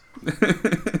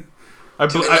 Recharging.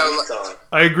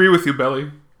 I agree with you,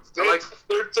 Belly.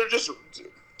 They're just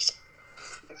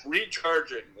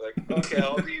recharging. Like, okay,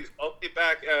 I'll be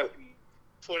back in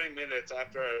 20 minutes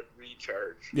after I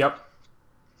recharge. Yep.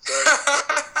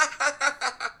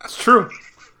 It's true.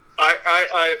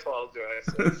 I apologize.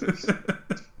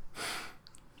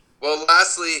 Well,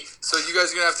 lastly, so you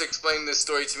guys are going to have to explain this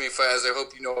story to me, Faz. I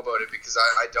hope you know about it because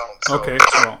I don't. So, Okay,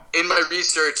 well. in my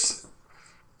research,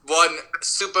 one,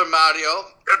 Super Mario,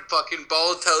 fucking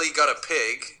Balotelli got a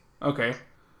pig. Okay.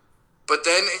 But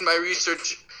then in my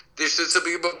research, they said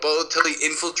something about Balotelli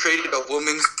infiltrated a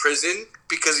woman's prison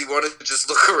because he wanted to just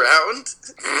look around.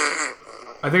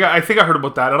 I think I heard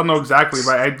about that. I don't know exactly,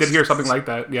 but I did hear something like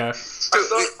that. Yeah. I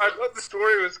thought the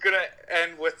story was gonna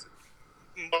end with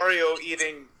Mario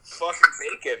eating fucking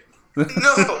bacon.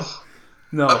 No.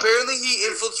 No. Apparently he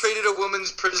infiltrated a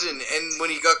woman's prison, and when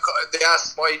he got caught, they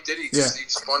asked why he did it. He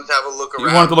just wanted to have a look You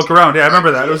around. wanted to look around. Yeah, I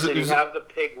remember that. Did he have the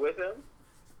pig with him?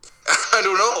 I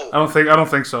don't know. I don't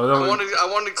think so. I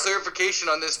wanted clarification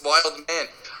on this wild man.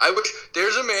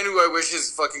 There's a man who I wish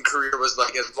his fucking career was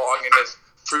like as long and as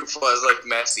fruitful as like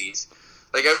Messi's.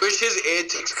 Like I wish his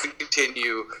antics could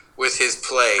continue with his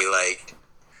play. Like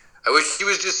I wish he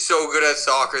was just so good at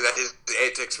soccer that his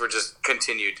antics were just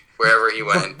continued wherever he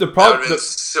went. The problem, that would have been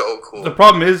so cool. The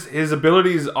problem is his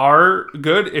abilities are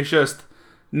good. It's just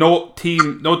no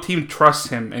team trusts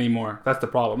him anymore. That's the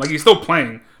problem. Like he's still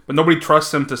playing, but nobody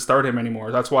trusts him to start him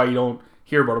anymore. That's why you don't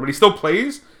hear about him. But he still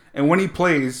plays, and when he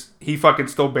plays, he fucking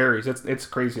still buries. It's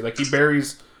crazy. Like he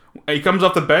buries. He comes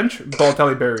off the bench,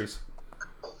 Balotelli buries.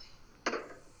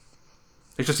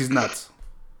 It's just he's nuts.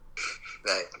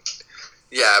 Right.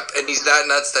 Yeah, and he's that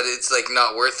nuts that it's like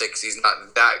not worth it because he's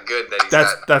not that good.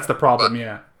 That's the problem.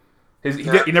 Yeah,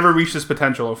 he never reached his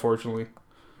potential, unfortunately.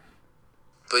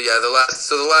 But yeah, the last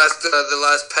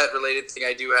pet related thing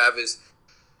I do have is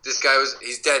this guy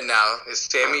he's dead now. Is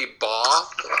Sammy Baugh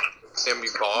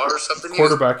or something?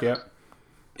 Quarterback, yeah.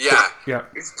 Yeah. Yeah.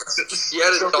 He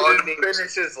had a dog named.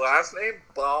 Finish his last name.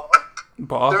 Baugh.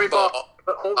 Sammy Baugh.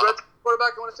 Old Red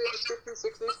quarterback, I want to say in the 50s,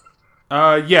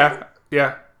 60s?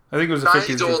 Yeah. I think it was the 50s.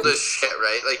 He's old as shit,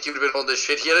 right? Like, he would have been old as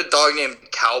shit. He had a dog named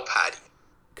Cow Patty.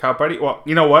 Cow Patty? Well,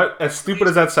 you know what? As stupid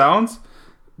as that sounds,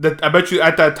 I bet you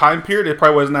at that time period, it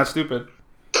probably wasn't that stupid.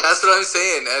 That's what I'm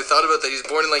saying. I thought about that. He was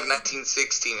born in, like,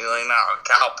 1916. You're like, no,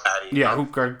 Cow Patty. Yeah,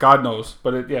 God knows.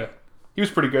 But, he was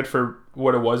pretty good for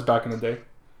what it was back in the day.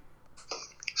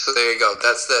 So there you go.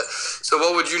 So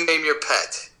what would you name your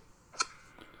pet?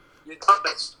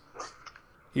 Udonis.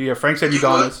 Yeah, Frank said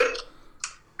Udonis.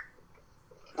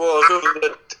 Well,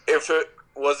 if it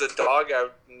was a dog, I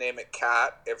would name it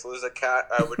Cat. If it was a cat,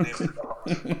 I would name it Dog.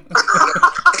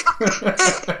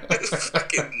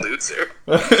 Fucking loser.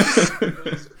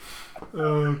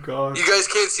 Oh, God. You guys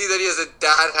can't see that he has a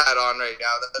dad hat on right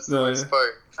now. That's the worst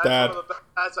part. That's Dad. one of the best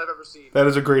hats I've ever seen. That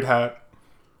is a great hat.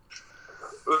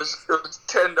 It was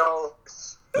 $10. Well,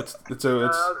 it's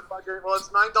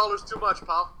 $9 too much,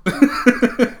 pal.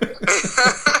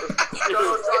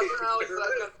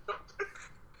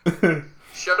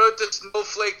 Shout out to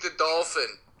Snowflake the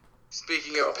Dolphin.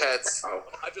 Speaking of pets.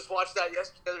 I just watched that the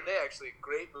other day, actually.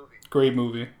 Great movie. Great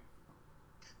movie.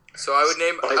 So I would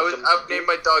name my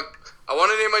dog. I want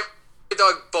to name my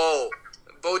dog Bo.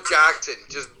 Bo Jackson.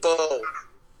 Just Bo.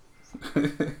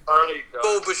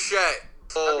 Bo Bichette.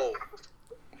 Bo.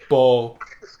 Bo.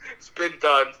 It's been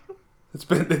done. It's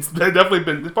probably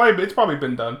been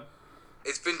done.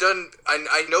 It's been done.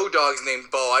 I know dogs named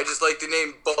Bo. I just like the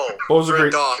name Bo. Bo's for a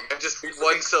great dog. I just read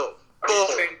one syllable. Bo.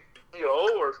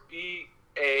 B-O or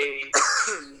B-A-U?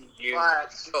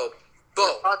 Oh,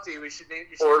 Bo. Monty, we should name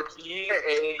Or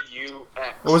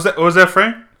B-A-U-X. What was that,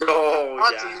 Frank? Oh,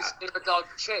 Monty, yeah. you should name a dog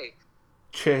Che.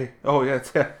 Che. Oh, yeah.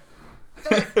 Get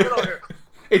over here.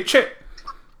 Hey, Che.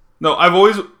 No, I've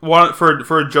always wanted,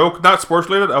 for a joke, not sports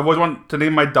related, I've always wanted to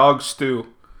name my dog Stu.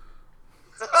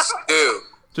 Stu.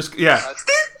 Just, yeah.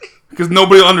 Because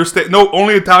nobody will understand. No,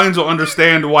 only Italians will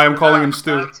understand why I'm calling him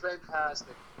Stu. That's fantastic.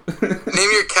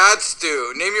 Name your cat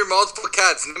Stu. Name your multiple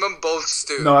cats. Name them both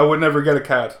Stu. No, I would never get a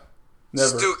cat.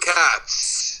 Never. Stu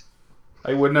cats.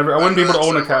 I wouldn't be able to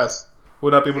own a cat.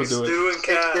 Would not be able to do it. Stu and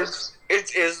Cat. Is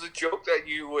the joke that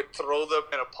you would throw them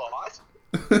in a pot?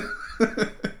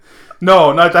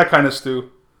 No, not that kind of stew.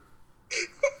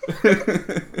 See,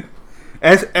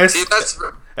 that's...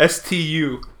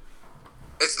 STU.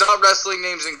 It's not wrestling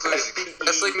names included.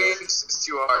 Wrestling names is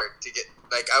too hard to get.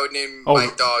 Like, I would name my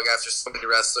dog after so many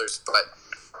wrestlers, but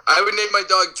I would name my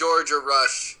dog George or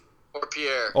Rush or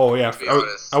Pierre. Oh yeah, to be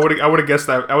honest. I would have guessed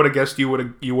that. I would have guessed you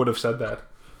would have said that.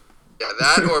 Yeah,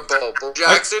 that or Bo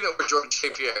Jackson or George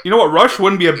St. Pierre. You know what? Rush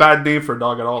wouldn't be a bad name for a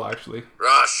dog at all, actually.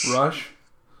 Rush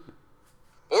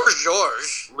Or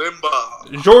George.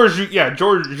 Limba. George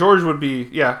would be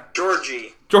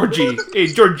Georgie. Georgie. Hey,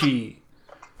 Georgie.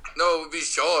 No, it would be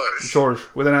George. George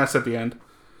with an S at the end.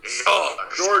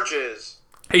 Georges.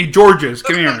 Hey, Georges,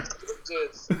 come here.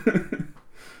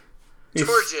 Hey,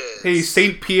 Georges. Hey,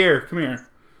 Saint Pierre, come here.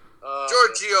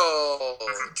 Giorgiano.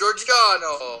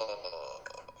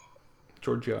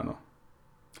 Georgiano.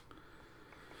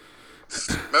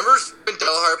 Remember when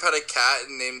Delharp had a cat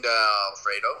named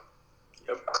Alfredo?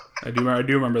 Yep. I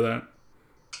do remember that.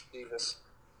 Jesus.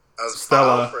 That was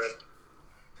Stella. Alfred.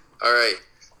 All right.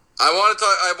 I want to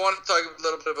talk a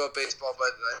little bit about baseball,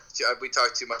 but we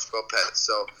talked too much about pets.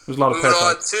 So There's a lot of moving pet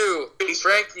on talk. to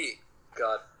Frankie.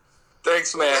 God.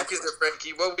 Thanks, What man. week is it,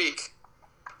 Frankie? What week?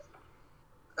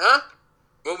 Huh?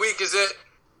 What week is it?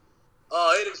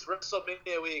 Oh, it is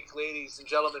WrestleMania week, ladies and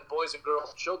gentlemen, boys and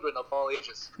girls, children of all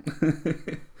ages.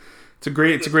 It's a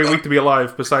great week to be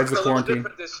alive. Besides the It's a little quarantine.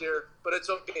 different this year, but it's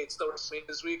okay. It's still WrestleMania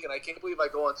this week, and I can't believe I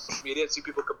go on social media and see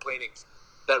people complaining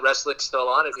that wrestling's still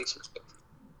on. It makes me sick.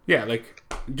 Yeah, like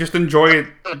just enjoy it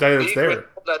that it's there.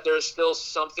 That there's still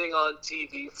something on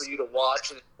TV for you to watch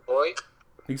and enjoy,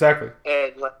 Exactly.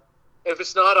 and like, if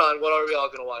it's not on, what are we all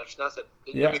going to watch? Nothing.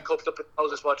 Yeah. We coped up in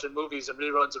houses watching movies and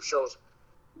reruns of shows.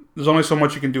 There's only so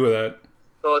much you can do with that.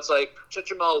 So it's like, shut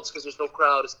your mouths because there's no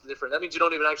crowd. It's different. That means you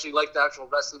don't even actually like the actual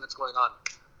wrestling that's going on.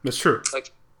 That's true. Like,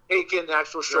 take in the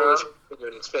actual shows.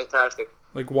 It's fantastic.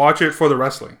 Like watch it for the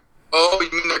wrestling. Oh,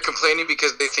 you mean they're complaining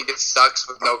because they think it sucks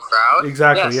with no crowd?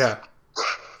 Exactly. Yes. Yeah.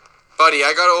 Buddy,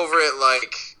 I got over it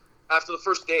like... After the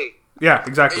first day. Yeah.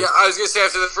 Exactly. Yeah, I was going to say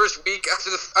after the first week, after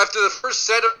the first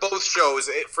set of both shows,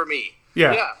 for me.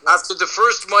 Yeah. Yeah. After the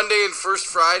first Monday and first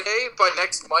Friday,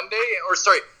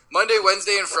 Monday,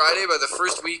 Wednesday, and Friday, by the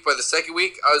first week, by the second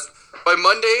week, by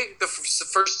Monday,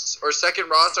 second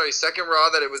Raw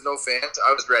that it was no fans,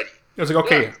 I was ready. It's like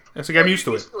okay. Yeah. It's like I'm used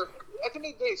to it. I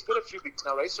think it's been a few weeks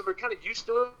now, right? So we're kind of used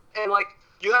to it, and like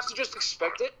you have to just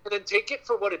expect it and then take it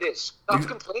for what it is. Stop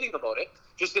complaining about it.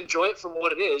 Just enjoy it for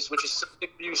what it is, which is something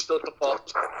you still to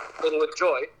little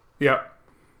enjoy. Yeah.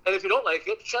 And if you don't like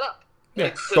it, shut up. Yeah.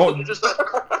 Like, Don't just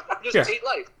Yeah. hate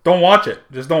life. don't watch it.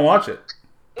 Just don't watch it.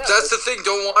 Yeah, That's the thing,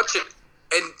 don't watch it.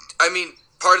 And, I mean,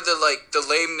 part of the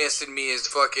lameness in me is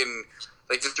fucking,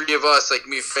 like, the three of us, like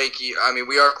me, Frankie, I mean,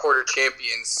 we are quarter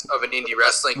champions of an indie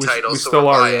wrestling title, We so still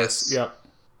we're are. biased. Yes.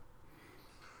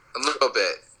 Yeah. A little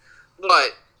bit.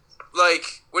 But, like,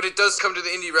 when it does come to the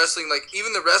indie wrestling, like,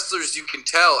 even the wrestlers, you can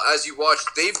tell, as you watch,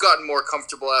 they've gotten more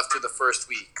comfortable after the first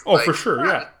week. Oh, Like, for sure.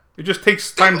 Yeah. It just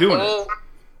takes time doing it.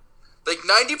 Like,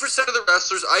 90% of the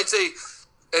wrestlers, I'd say,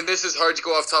 and this is hard to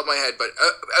go off the top of my head, but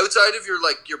outside of your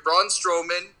Braun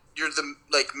Strowman, you're the,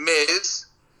 like, Miz,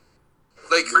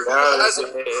 like, who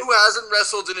hasn't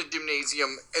wrestled in a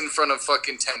gymnasium in front of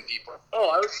fucking 10 people? Oh,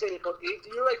 I would say about 80,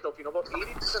 you're right, though, Pino. About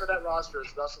 80% of that roster is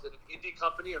wrestled in an indie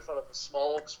company in front of a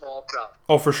small crowd.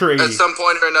 Oh, for sure. 80. At some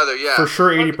point or another, yeah. For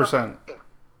sure. 80%.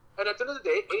 And at the end of the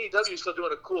day, AEW is still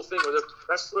doing a cool thing where they're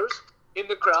wrestlers in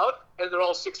the crowd and they're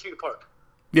all 6 feet apart.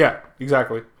 Yeah.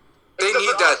 Exactly. They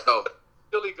need that, though.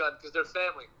 Billy gun because they're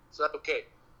family, so that's okay.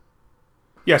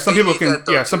 Yeah. Some They people need can. that,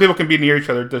 though, Yeah. Some people can be near each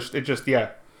other. Yeah.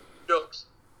 Jokes,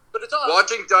 but it's all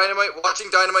Watching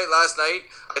Dynamite last night,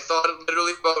 I thought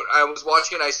literally about, I was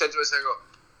watching it, I said to myself,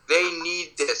 they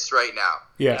need this right now.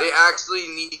 Yeah. They actually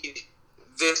need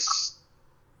this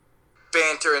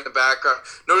banter in the background.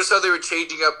 Notice how they were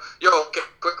changing up. Okay,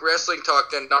 quick wrestling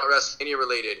talk then, not WrestleMania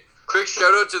related. Quick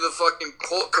shout out to the fucking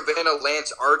Colt Cabana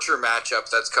Lance Archer matchup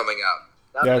that's coming up.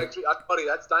 That's Yeah. next week. Buddy,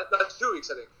 that's 2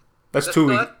 weeks, I think. That's That's 2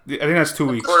 weeks. not- I think that's 2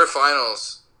 weeks.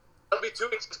 Quarterfinals. That'll be 2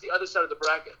 weeks. It's the other side of the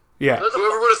bracket. Yeah. There's a-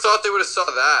 Whoever would have thought they would have saw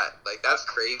that? Like, that's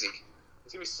crazy.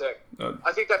 It's gonna be sick. Uh,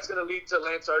 I think that's gonna lead to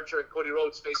Lance Archer and Cody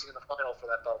Rhodes facing in the final for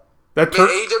that belt. That I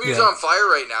mean, AEW's on fire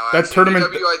right now. That Actually.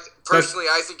 tournament- AEW, personally,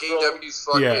 I think AEW's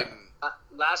fucking... Yeah.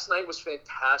 Last night was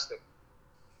fantastic.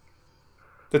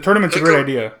 The tournament's a great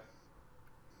idea.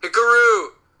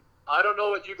 Hikaru! I don't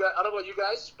know about you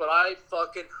guys, but I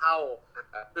fucking howl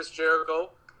at Chris Jericho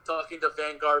talking to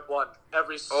Vanguard 1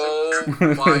 every single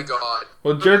Oh my god.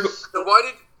 Well, Jericho, So why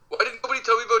did nobody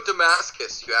tell me about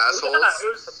Damascus, you assholes? Yeah,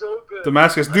 it was so good.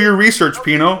 Damascus, do your research,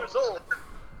 Pino.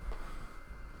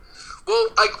 Well,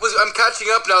 I'm catching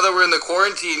up now that we're in the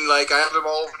quarantine. Like, I have them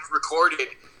all recorded,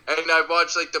 and I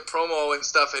watched like the promo and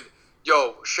stuff. And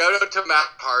shout out to Matt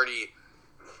Hardy,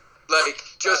 like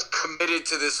just committed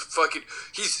to this fucking.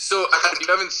 He's so you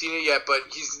haven't seen it yet, but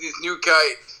he's this new guy.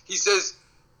 He says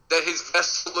that his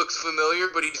vest looks familiar,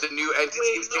 but he's a new entity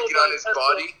he's taking on his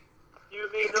body. You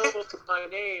may know my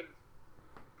name,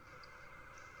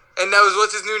 And that was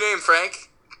what's his new name, Frank?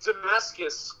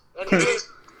 Damascus, and he is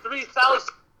 3,000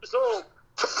 years old.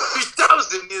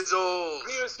 3,000 years old.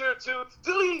 He was here to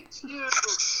delete you.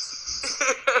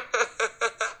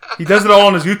 He does it all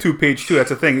on his YouTube page too. That's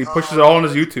the thing. He pushes it all on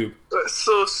his YouTube. That's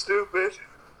so stupid.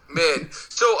 Man,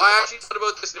 so I actually thought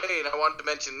about this today, and I wanted to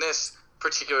mention this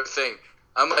particular thing.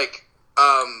 I'm like,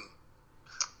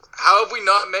 how have we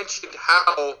not mentioned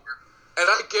how? And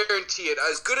I guarantee it,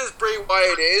 as good as Bray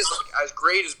Wyatt is, like, as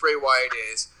great as Bray Wyatt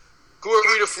is, who are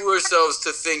we to fool ourselves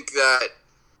to think that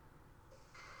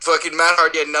fucking Matt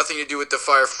Hardy had nothing to do with the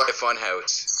Firefly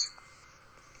Funhouse?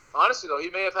 Honestly, though, he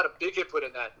may have had a big input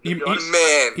in that.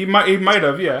 Man. He might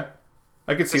have, yeah.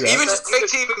 I could see that. Even just tag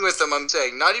teaming with them, I'm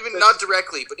saying. Not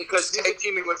directly, but because tag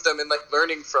teaming with them and, like,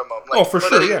 learning from them. Like, for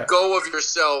sure, letting yeah. go of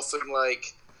yourself and,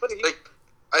 like,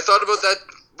 I thought about that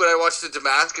when I watched the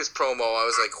Damascus promo. I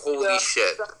was like, holy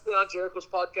shit. He was on Jericho's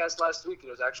podcast last week, and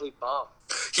it was actually bomb.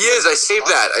 He is. I saved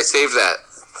that. It's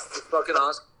fucking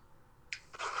awesome.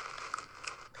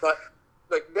 But,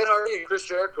 like, Matt Hardy and Chris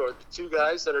Jericho are the two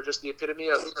guys that are just the epitome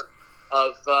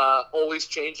of always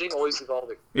changing, always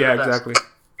evolving. Yeah, exactly.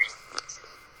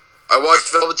 I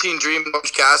watched Velveteen Dream and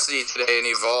Orange Cassidy today and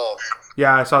Evolve.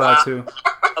 Yeah, I saw that too.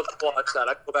 I'll watch that.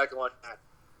 I can go back and watch that.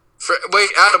 Wait,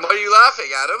 Adam, why are you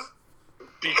laughing, Adam?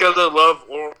 Because I love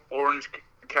Orange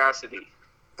Cassidy.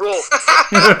 Bro,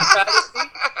 Cassidy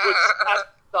would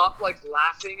stop, like,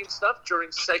 laughing and stuff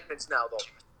during segments now, though.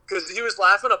 Because he was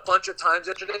laughing a bunch of times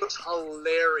yesterday. It was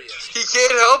hilarious. He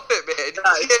can't help it, man.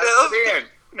 He can't help it.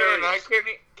 Man, I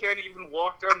can't even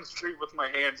walk down the street with my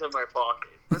hands in my pocket.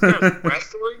 This guy's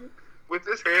wrestling with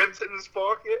his hands in his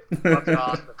pocket. That's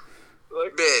awesome.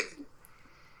 Like, Man,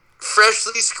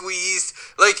 freshly squeezed.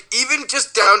 Like, even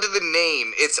just down to the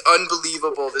name, it's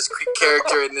unbelievable, this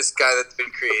character and this guy that's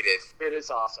been created. It is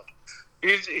awesome.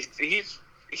 he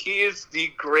is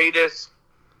the greatest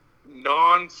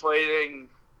non-fighting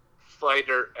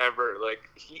fighter ever. Like,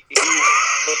 he's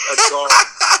like a god.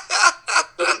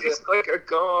 He's like a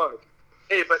god.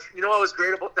 Hey, but you know what was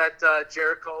great about that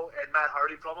Jericho and Matt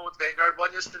Hardy promo with Vanguard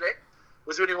one yesterday?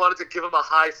 Was when he wanted to give him a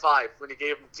high five when he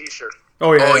gave him the t-shirt.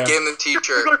 Oh, yeah. Oh, yeah. he gave him the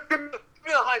t-shirt. Give me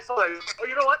a high five. Oh,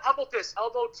 you know what? How about this?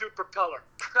 Elbow to propeller.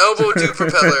 Elbow to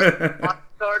propeller.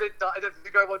 Started, and then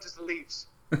Vanguard one just leaves.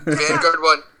 Vanguard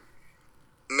 1.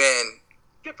 Man.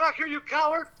 Get back here, you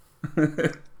coward.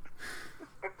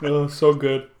 Oh, so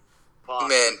good.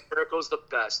 Man. Jericho's the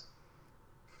best.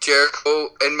 Jericho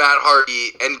and Matt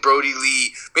Hardy and Brody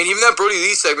Lee. Man, even that Brody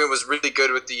Lee segment was really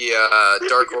good with the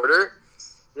Dark Order.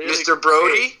 Really Mr.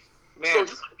 Brody. Man,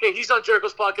 So, okay, he's on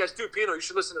Jericho's podcast too, Pino. You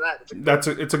should listen to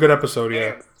that. It's a good episode,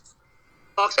 yeah.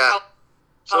 Talks Yeah. about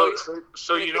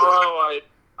so you know how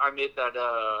I made that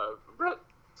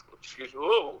excuse me,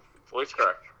 whoa, voice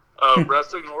crack.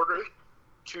 Wrestling Order,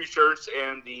 2 shirts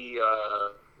and the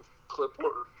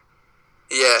clipboard.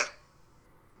 Yeah.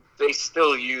 They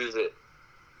still use it.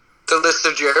 The List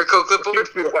of Jericho clipboard.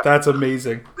 That's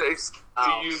amazing. They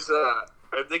still use that.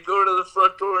 And they go to the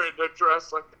front door and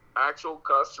address like actual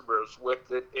customers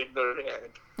with it in their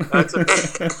hand. That's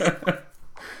amazing.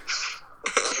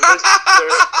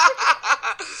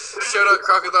 Shout out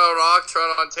Crocodile Rock,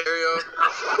 Toronto, Ontario.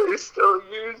 They still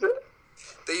use it.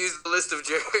 They use the List of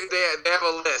Jericho. They have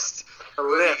a list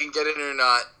whether you can get in or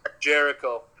not.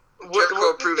 Jericho. Jericho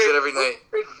approves it every night.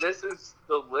 This is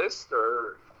the list,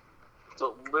 or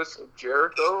the list of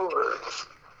Jericho, or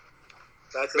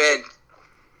That's Man.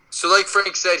 So like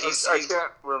Frank said, I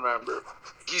can't remember.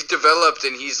 he's developed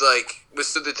and he's like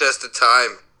withstood the test of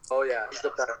time. Oh yeah, he's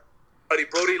the best. Buddy,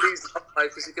 Brody Lee's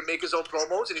because he can make his own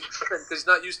promos and because he's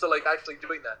not used to like actually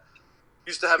doing that.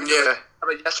 He used to having to Yeah. like, have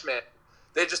a yes man.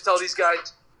 They just tell these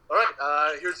guys, all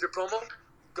right, here's your promo.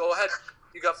 Go ahead.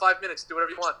 You got 5 minutes. Do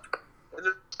whatever you want. And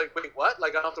they're like, wait, what?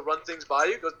 Like, I don't have to run things by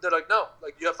you? They're like, no.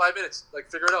 Like, you have 5 minutes.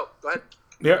 Like, figure it out. Go ahead.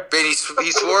 Yeah. Man, he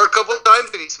swore a couple of times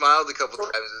and he smiled a couple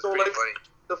of times. It's So, pretty like, funny.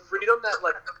 the freedom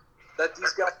that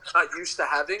these guys are not used to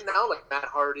having now, like Matt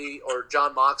Hardy or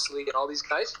John Moxley and all these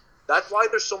guys, that's why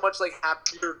there's so much, like,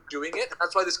 happier doing it. And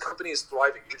that's why this company is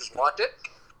thriving. You just watch it.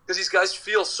 Because these guys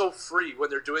feel so free when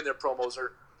they're doing their promos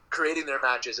or creating their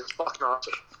matches. It's fucking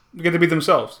awesome. They get to be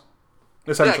themselves.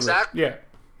 Essentially. Yeah, exactly. Yeah.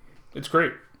 It's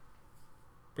great.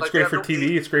 It's Like, great they for have no-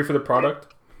 TV. It's great for the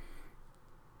product.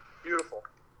 Beautiful.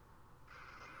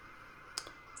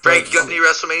 Frank, you got any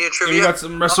WrestleMania You trivia? got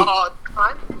some wrestle.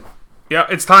 Time? Yeah,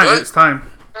 it's time. What? It's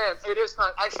time. Man, it is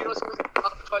time. Actually, let's move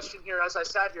on to the question here as I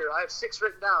sat here. I have 6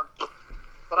 written down,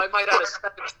 but I might add a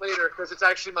 7th later because it's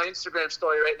actually my Instagram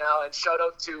story right now. And shout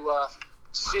out to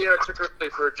Sierra Trickley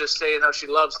for just saying how she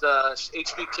loves the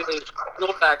HBK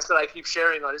throwbacks that I keep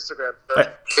sharing on Instagram. So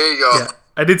Here you go. Yeah.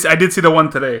 I did see the one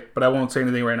today, but I won't say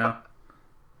anything right now.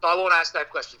 I won't ask that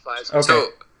question, Fives. Okay. So,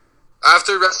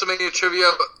 after WrestleMania trivia,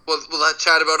 we'll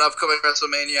chat about upcoming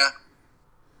WrestleMania.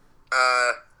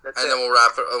 That's And it. then we'll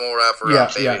wrap her Yeah,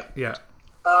 up, baby. yeah.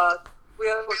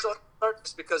 We're so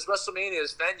start because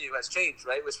WrestleMania's venue has changed,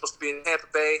 right? It was supposed to be in Tampa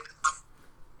Bay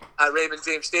at Raymond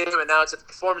James Stadium, and now it's at the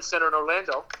Performance Center in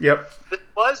Orlando. Yep. There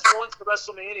was once a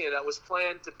WrestleMania that was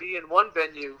planned to be in one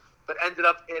venue, but ended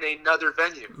up in another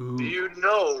venue. Ooh. Do you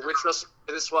know which WrestleMania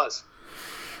this was?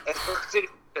 And what city?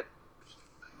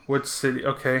 What city?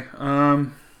 Okay.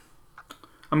 I'm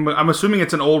assuming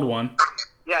it's an old one.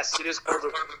 Yes, it is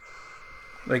older.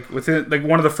 Like within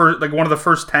one of the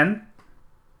first 10.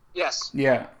 Yes.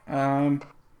 Yeah.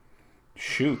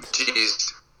 Shoot.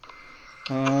 Jeez.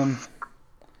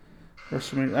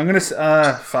 WrestleMania. I'm gonna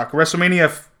fuck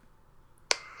WrestleMania.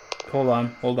 Hold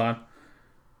on.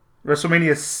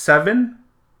 WrestleMania 7.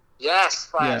 Yes,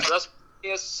 Flash. Yeah.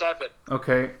 WrestleMania 7.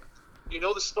 Okay. You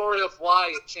know the story of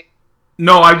why it changed?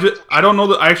 No, I don't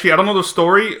know I don't know the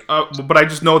story, but I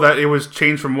just know that it was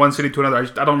changed from one city to another.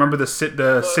 I don't remember the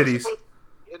cities.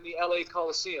 In the LA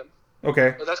Coliseum.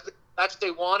 Okay. But that's what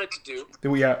they wanted to do.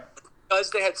 Yeah. Because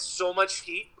they had so much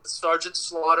heat, Sergeant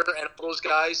Slaughter and all those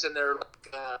guys, and they're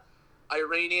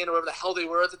Iranian or whatever the hell they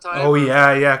were at the time. Oh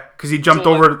yeah. Because he jumped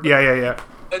over. Yeah.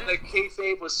 And the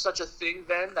kayfabe was such a thing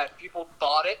then that people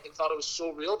bought it and thought it was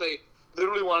so real. They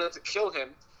literally wanted to kill him.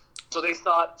 So they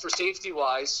thought, for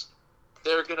safety-wise,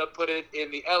 they're going to put it in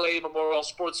the LA Memorial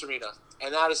Sports Arena.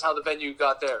 And that is how the venue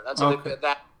got there. That's how they did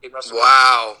that in WrestleMania.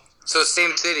 Wow. So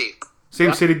same city.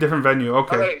 Same city, different venue.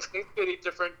 Okay. Okay, same city,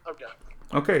 different. Okay.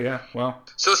 Okay. Yeah. Wow.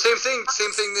 So same thing.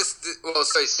 Same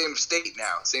state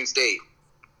now. Same state.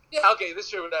 Yeah, okay,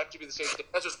 this year would actually be the same thing.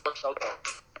 That just works out though.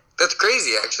 That's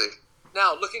crazy, actually.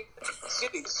 Now, looking at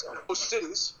cities, most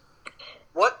cities,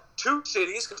 what two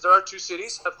cities, because there are two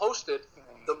cities, have hosted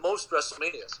the most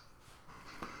WrestleManias?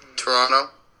 Toronto.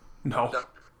 No.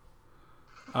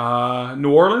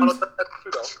 New Orleans.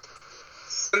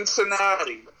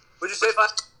 Cincinnati. Would you say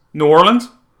five? New Orleans.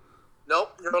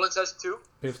 Nope, New Orleans has two.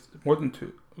 If more than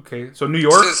 2. Okay. So New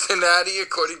York. Cincinnati,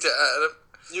 according to Adam.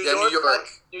 New Yeah, York. New York.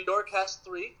 New York has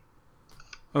 3.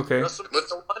 Okay.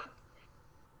 WrestleMania 1,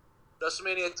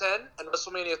 WrestleMania 10, and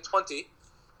WrestleMania 20.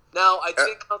 Now, I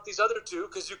didn't count these other two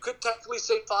because you could technically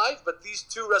say 5, but these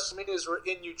two WrestleManias were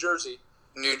in New Jersey.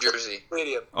 New Jersey.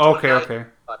 Stadium. Okay.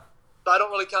 So I don't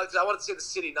really count because I wanted to say the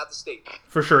city, not the state.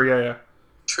 For sure. Yeah.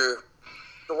 True.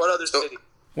 So what other So- city?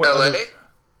 What LA? other-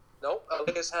 No,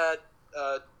 LA has had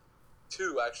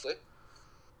 2, actually.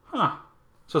 Huh.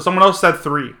 So someone else said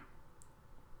 3.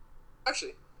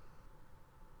 Actually.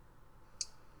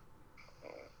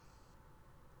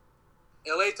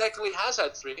 LA technically has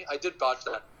had 3. I did botch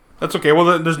that. That's okay.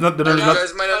 Well, there's not. You There's not.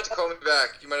 guys might have to call me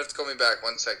back. You might have to call me back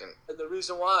 1 second. And the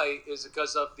reason why is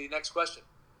because of the next question.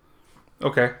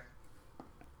 Okay.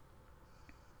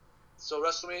 So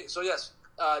WrestleMania. So yes.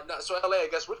 So LA, I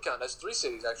guess, would count. That's 3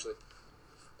 cities actually.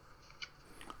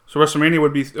 So WrestleMania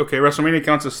would be okay. WrestleMania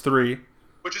counts as 3.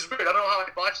 Which is weird. I don't know how I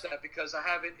botched that because I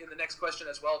have it in the next question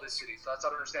as well. This city. So I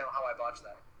don't understand how I botched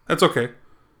that. That's okay.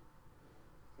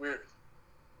 Weird.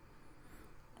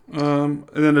 And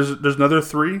then there's another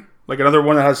 3, like another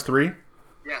one that has 3.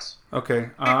 Yes. Okay.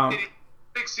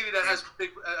 Big city that has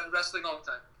big wrestling all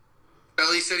the time.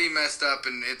 Belly said he messed up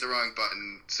and hit the wrong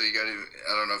button, so you gotta.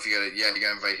 I don't know if you gotta. Yeah, you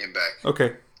gotta invite him back.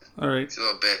 Okay. All right. He's a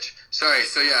little bitch. Sorry.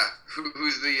 So yeah,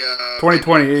 who's the?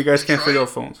 2020. You guys can't figure out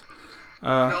phones.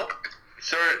 No.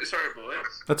 Sorry,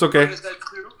 boys. that's okay. Is that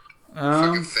 2?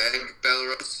 Fucking fag,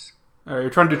 Belarus. All right.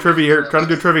 You're trying to do trivia here. Trying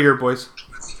to do trivia here, boys.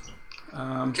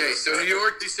 Okay, so New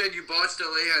York, you said you botched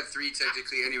LA had 3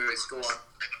 technically. Anyways, go on.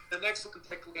 The next one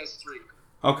technically has 3.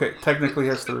 Okay. Technically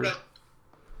has 3.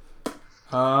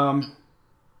 I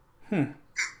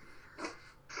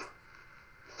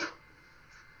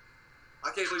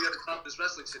can't believe you have to top this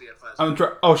wrestling city at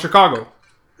 5. Chicago.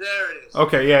 There it is.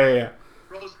 Okay. Yeah.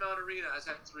 Rosemount Arena has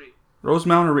had 3.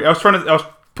 Rosemount Arena. I was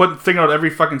thinking out every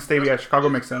fucking state. Yeah, Chicago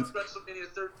makes sense. WrestleMania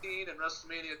 13 and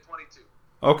WrestleMania 22.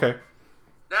 Okay.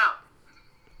 Now,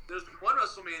 there's one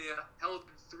WrestleMania held in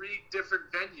 3 different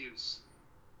venues.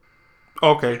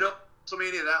 Okay. You know what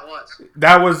WrestleMania that was?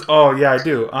 That was. Oh yeah, I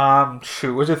do.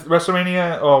 Shoot. Was it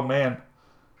WrestleMania? Oh man.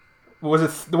 Was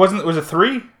it? Was it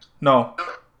 3? No. No,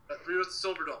 3 was the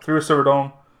Silverdome. 3 was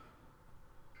Silverdome.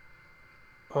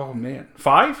 Oh man.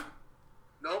 5?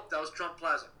 Nope, that was Trump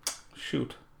Plaza.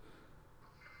 Shoot.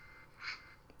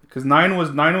 Because 9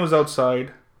 was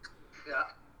outside. Yeah.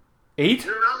 8?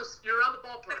 You're around the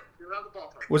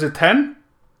ballpark. Was it 10?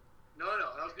 No,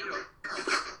 that was New York.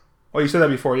 Oh, you said that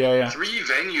before. Yeah. 3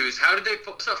 venues. How did they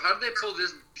pull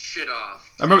this shit off?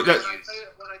 I remember that. When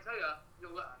I tell you,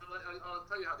 I'll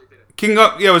tell you how they did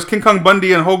it. It was King Kong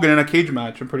Bundy and Hogan in a cage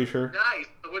match. I'm pretty sure. Nice.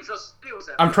 Which WrestleMania was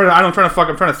that? I'm trying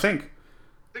to think.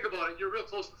 The think about it, you're real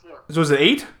close before. So was it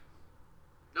 8?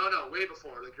 No, way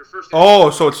before. Like your first. Oh,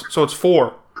 so it's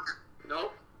 4.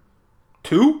 No.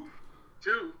 2?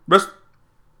 2. Rest.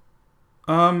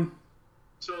 So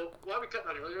why are we cutting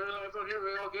out here? Everyone here,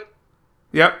 we all good?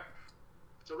 Yep.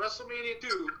 So WrestleMania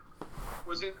 2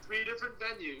 was in 3 different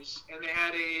venues, and they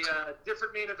had a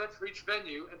different main event for each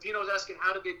venue. And Pino was asking,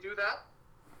 how did they do that?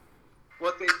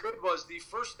 What they did was the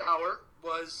first hour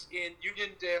was in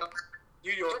Uniondale,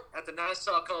 New York, at the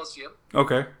Nassau Coliseum.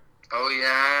 Okay. Oh yeah,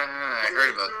 I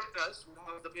heard about that. We'll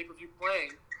have the pay-per-view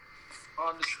playing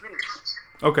on the screen.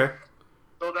 Okay.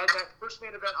 So then that first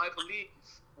main event, I believe,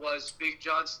 was Big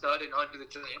John Studd and Under the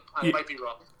Giant. I might be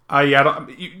wrong.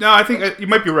 Yeah. I think you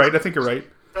might be right. I think you're right.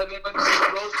 Then they went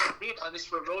to Rose Arena, and this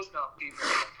is where Rosemount came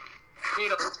from.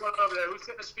 Pino, what's going on over there? Who's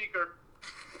hitting the speaker?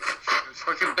 It's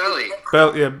fucking Belly.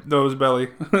 Yeah, that was Belly.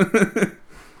 Belly,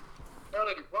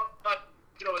 what?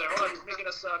 Get over there. Hold on, he's making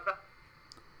us.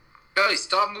 Belly,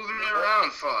 stop moving it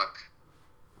around, fuck.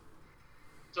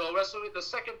 So the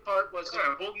second part was.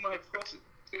 I'm holding my phone.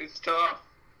 It's tough.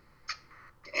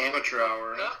 Amateur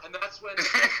hour. Yeah, and that's when.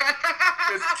 It's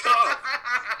tough.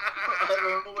 I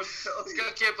don't know what to tell This you.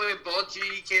 guy can't play ball G,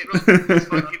 he can't run his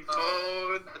fucking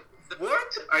phone.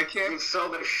 What? I can't sell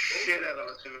the shit out of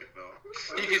a Civic though.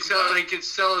 He can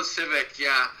sell a Civic,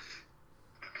 yeah.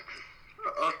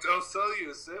 I'll sell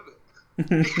you a Civic.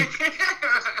 And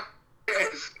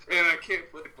I can't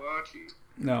play bocce.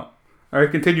 No. All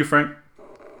right, continue, Frank.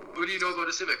 What do you know about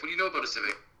a Civic?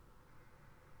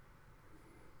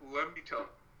 Let me tell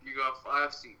you, you got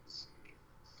 5 seats.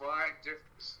 5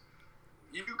 different.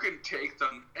 You can take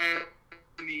them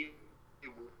any.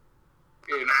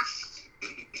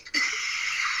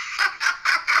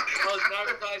 Well, it's an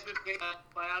advertisement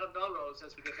by Adam Melrose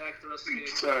as we get back to WrestleMania.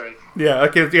 Sorry. Yeah.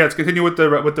 Okay. Yeah. Let's continue with the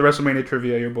WrestleMania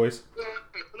trivia, your boys.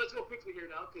 Let's go quickly here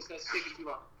now because that's taking too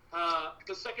long.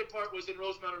 The second part was in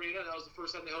Rosemount Arena. That was the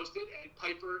first time they hosted, and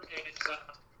Piper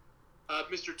and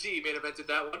Mr. T main evented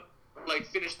that one. Like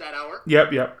finished that hour.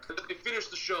 Yep. They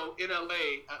finished the show in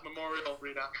LA at Memorial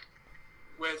Arena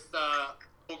with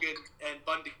Hogan and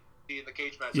Bundy in the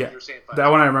cage match. Yeah. Like you were saying, That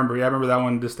one I remember. Yeah, I remember that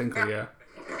one distinctly. Yeah.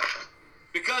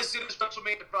 Because it was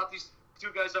WrestleMania brought these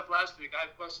 2 guys up last week, I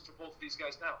have questions for both of these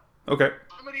guys now. Okay.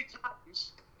 How many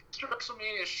times Mr.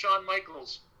 WrestleMania Shawn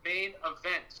Michaels main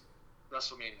event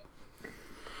WrestleMania?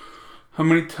 How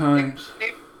many times?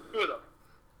 Name 2 of them.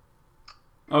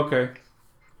 Okay.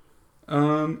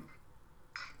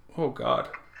 Oh God.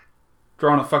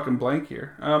 Drawing a fucking blank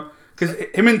here. Because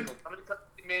him and How many times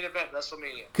did he main event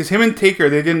WrestleMania? Because him and Taker,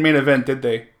 they didn't main event, did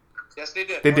they? Yes, they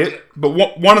did. They One did, but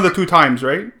one of the 2 times,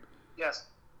 right? Yes,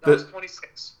 that was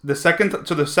 26. The second,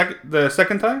 so the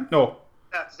second time? No.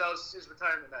 Yeah, 'cause that was his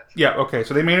retirement match. Yeah. Okay.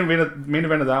 So they main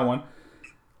evented that one.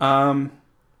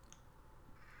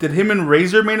 Did him and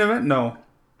Razor main event? No.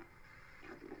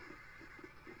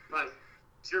 Right.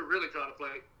 So you're really trying to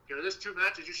play here. There's 2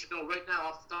 matches you should know right now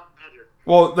off the top of your head here.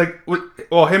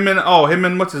 Well, him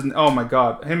and what's his? Oh my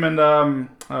God, him and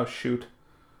oh shoot.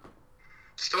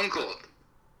 Stone Cold.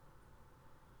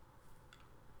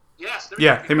 Yes. there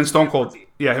Yeah, you go. him and Stone Cold.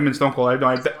 Yeah, him and Stone Cold. I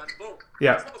know. Boom.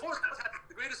 Yeah. That's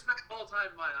the greatest match of all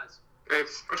time in my eyes.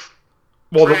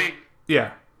 Well, Frank.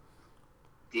 yeah.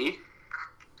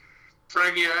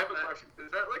 Frankie, I have a question. Is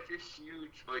that like a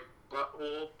huge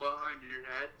butthole behind your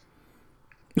head?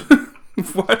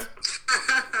 What?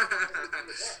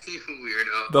 You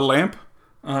weirdo. The lamp?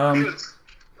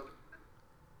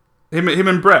 Him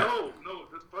and Brett. No,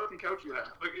 the fucking couch you have.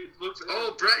 Like it looks.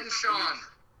 Oh, Brett and Sean.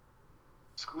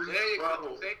 Squeeze There you go.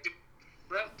 butthole. Thank you.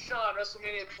 Brett and Shawn,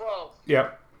 WrestleMania 12.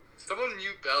 Yep. Someone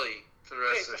mute Belly for the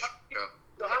rest of the show.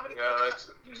 So how many? Yeah,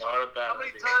 that's not a bad How many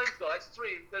idea. times though? That's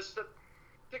 3.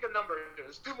 Pick a number.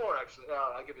 There's 2 more actually.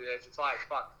 Oh, I'll give you the answer. 5.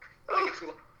 Fuck. I think it's too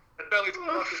long. And Belly's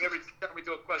talking every time we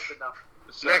do a question now.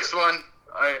 Next one.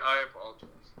 I apologize.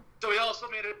 So we also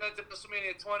made an event at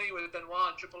WrestleMania 20 with Benoit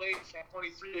and Triple H at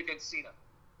 23 against Cena.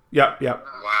 Yep.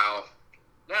 Wow.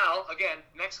 Now, again,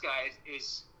 next guy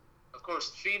is of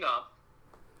course, Phenom.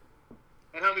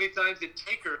 And how many times did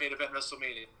Taker main event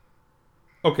WrestleMania?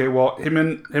 Okay, well, him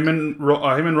and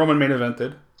Roman main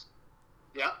evented.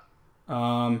 Yeah.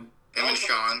 Him and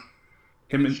Sean.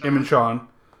 Him and Sean.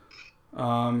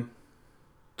 I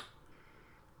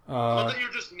love that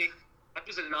you're just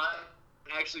not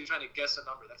actually trying to guess a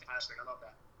number. That's fantastic. I love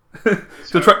that.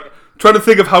 So try to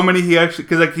think of how many he actually,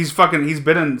 because like he's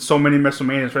been in so many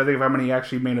WrestleManias. Try to think of how many he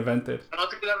actually main evented. And I'll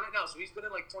tell you that right now. So he's been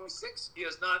in like 26. He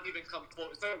has not even come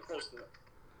close. It's not even close to it.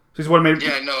 So he's what maybe?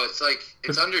 Yeah, no, it's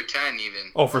under 10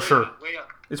 even. Oh, for sure. Way up.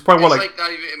 It's probably It's what like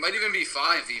not even. It might even be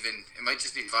 5 even. It might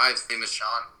just be 5. Same as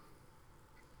Sean.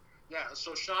 Yeah,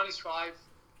 so Sean is 5,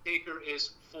 Taker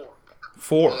is 4.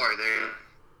 4. There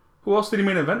Who else did he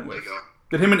main event with? you go.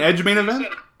 Did him and Edge main You event?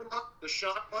 said the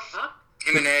Sean, what? Huh?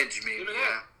 Him and Edge, maybe. Him and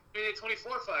Yeah. Edge. Made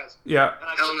 24 fights. Yeah. And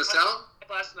I Hell in a Cell?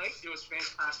 last night, it was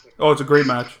fantastic. Oh, it's a great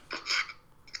match.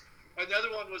 And the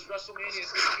other one was WrestleMania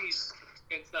 16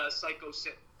 against Psycho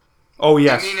Sid. Oh He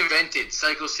yes. main evented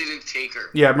Psycho Sid and Taker.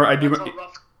 Yeah, I do. That's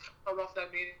how rough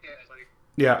that mania is, buddy.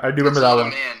 Yeah, I do remember That's a that lot, one.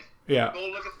 man. Yeah, Go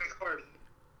look at the card.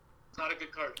 It's not a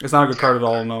good card. it's not a good card at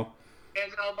all. No.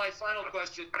 And now my final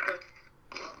question.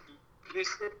 This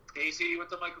Daisy with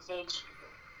the microphone.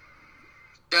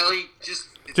 Belly, just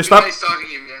stop. nice talking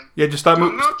to you, man. Yeah, just stop I'm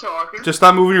moving. not talking. Just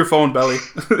stop moving your phone, Belly.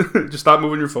 Just stop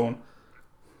moving your phone.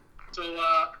 So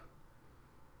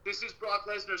this is Brock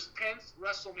Lesnar's 10th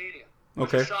WrestleMania. Which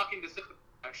Okay. is shocking to think of,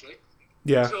 actually.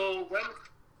 Yeah. So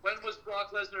when was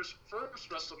Brock Lesnar's first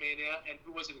WrestleMania, and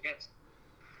who was it against?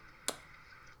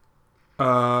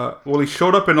 Well, he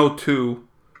showed up in 02.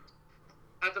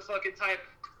 I have to fucking tie it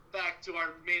back to our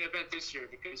main event this year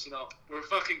because we're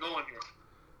fucking going here.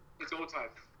 It's go time.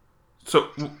 So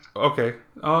okay.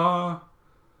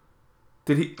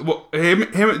 Did he? Well, him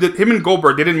and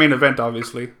Goldberg. They didn't main event,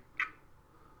 obviously.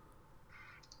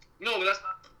 No, but that's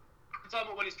not. I'm talking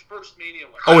about when his first Mania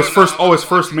was. Oh, his don't know. first. Oh, his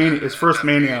first mania. His At first that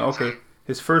mania. period of Okay. time.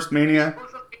 His first mania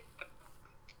First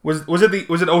WrestleMania.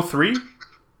 was it 03?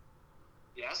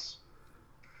 Yes.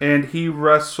 And he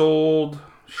wrestled.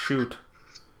 Shoot.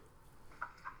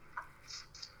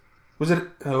 Was it?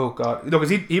 Oh God. No, because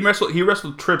he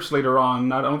wrestled Trips later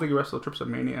on. I don't think he wrestled Trips at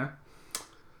Mania.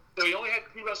 So he only had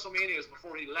 2 WrestleManias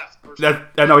before he left. First That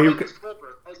I know he. That was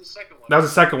Goldberg. That was the second one. That was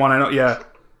the second one. I know. Yeah,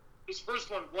 His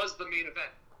first one was the main event.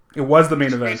 it was the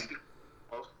main event.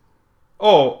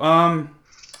 Oh,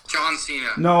 John Cena.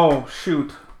 no,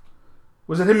 shoot.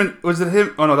 Was it him?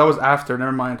 Oh no, that was after.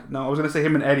 Never mind. No, I was gonna say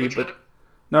him and Eddie, Which but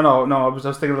one? no. I was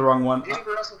thinking of the wrong one. He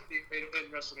never wrestled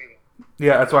in WrestleMania.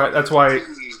 Yeah, that's why.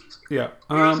 Yeah.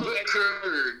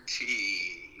 Booker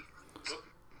T.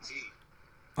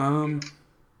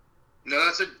 No,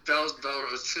 that's what Bell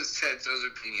Rose just said. Those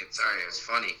opinions. Sorry, it was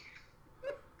funny.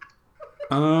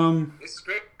 This is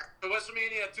great. So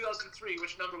WrestleMania 2003,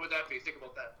 which number would that be? Think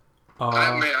about that.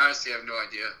 I mean, honestly, I have no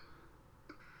idea.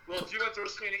 Well, if you went to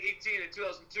WrestleMania 18 in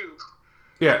 2002,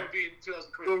 Yeah. that would be in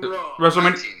 2003.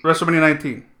 WrestleMania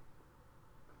 19.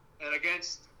 And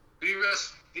against Who do you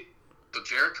wrestle?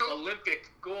 Jericho? Olympic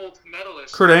gold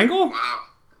medalist Kurt Angle? Wow.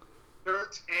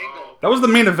 Kurt Angle. That was the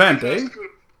main event, eh?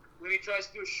 When he tries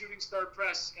to do a shooting star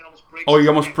press and almost breaks Oh, he his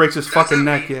almost neck. breaks his fucking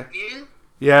neck. Yeah. Ian?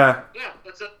 Yeah. Yeah,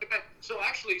 that's a so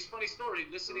actually, it's a funny story.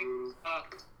 I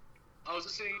was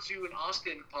listening to an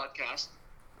Austin podcast,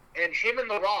 and him and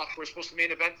The Rock were supposed to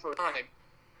main event for a time,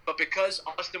 but because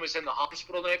Austin was in the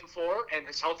hospital the night before and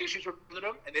his health issues were with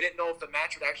him, and they didn't know if the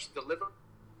match would actually deliver,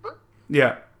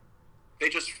 Yeah. they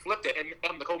just flipped it and made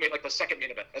them the co-main, like the second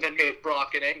main event, and then made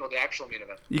Brock and Angle the actual main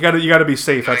event. You gotta be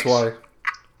safe. That's why.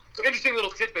 So interesting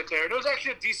little tidbit there. And it was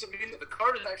actually a decent meeting. The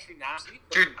card is actually nasty.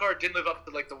 But the card didn't live up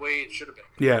to like the way it should have been.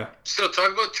 Yeah. Still, talk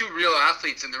about 2 real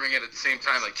athletes in the ring at the same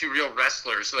time, like 2 real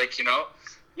wrestlers. Like,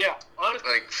 Yeah,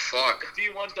 honestly, like, fuck. a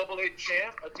D1 AA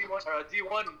champ, a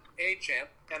D1A champ,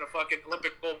 and a fucking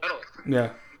Olympic gold medalist. Yeah.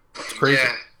 It's crazy.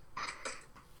 Yeah,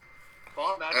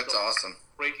 Bomb match, that's though, awesome.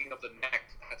 breaking of the neck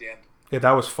at the end. Yeah,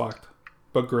 that was fucked,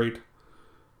 but great.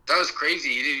 That was crazy.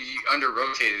 He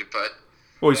under-rotated, but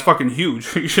Oh, he's fucking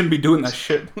huge. You shouldn't be doing that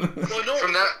shit. Well, no,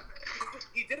 from that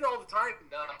he did it all the time.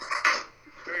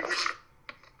 Very risky.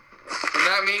 from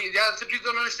that meeting, yeah, that's what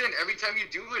people don't understand. Every time you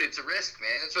do it, it's a risk, man.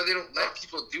 That's why they don't let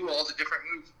people do all the different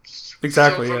moves.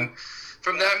 Exactly, So yeah.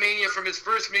 From that mania, from his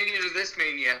first mania to this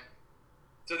mania,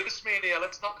 So this Mania,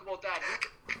 let's talk about that.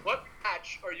 What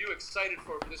match are you excited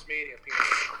for this Mania, Peter?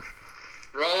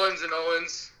 Rollins and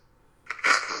Owens.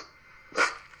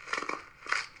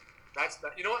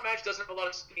 You know what match doesn't have a lot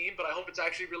of steam, but I hope it's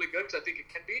actually really good because I think it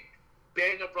can be?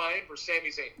 Daniel Bryan versus Sami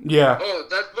Zayn. Yeah. Oh,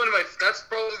 that's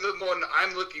probably the one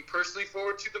I'm looking personally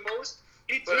forward to the most.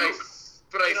 Me too.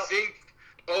 But I think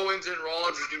Owens and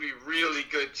Rollins is gonna be really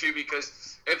good too,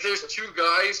 because if there's 2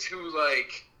 guys who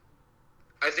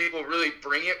I think will really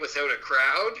bring it without a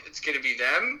crowd, it's gonna be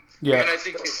them. Yeah. And I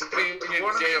think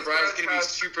Daniel Bryan's gonna be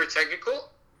super technical.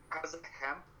 Has a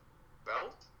hemp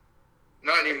belt?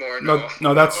 Not anymore.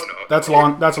 No, that's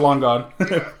long gone.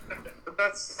 But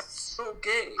that's so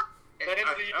gay.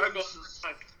 I'm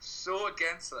so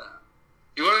against that.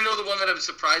 You want to know the one that I'm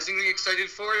surprisingly excited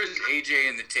for is AJ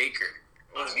and the Taker.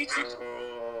 Me too.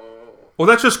 Well,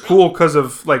 that's just cool because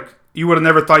of you would have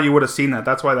never thought you would have seen that.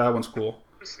 That's why that one's cool.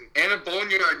 And a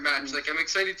boneyard match. I'm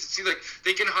excited to see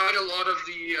they can hide a lot of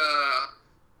the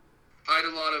hide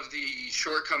a lot of the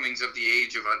shortcomings of the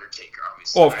age of Undertaker,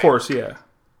 obviously. Oh, of right? course, yeah.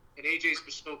 And AJ's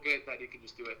so good that he can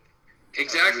just do it.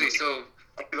 Exactly. So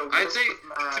I'd say,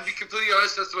 to be completely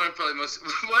honest, that's what I'm probably most.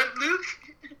 What, Luke?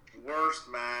 Worst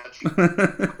match.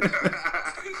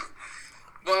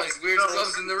 Boys, weird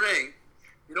gloves in the ring.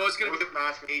 You know what's gonna be Worst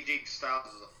match with AJ Styles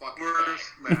is a fucking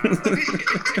Worst match.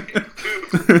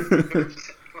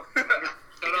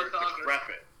 Shout out Dogger. Rep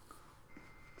it.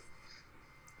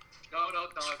 No,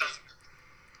 Dogger.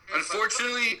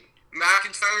 Unfortunately,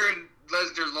 McIntyre and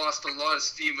Lesnar lost a lot of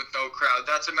steam with no crowd.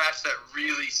 That's a match that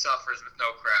really suffers with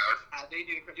no crowd. They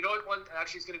did. You know what one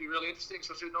actually is going to be really interesting,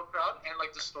 especially with no crowd, and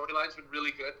like the storyline's been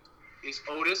really good, is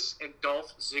Otis and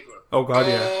Dolph Ziggler. Oh god,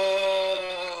 yeah.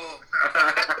 Oh,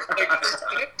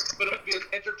 But it'll be an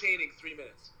entertaining 3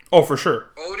 minutes. Oh, for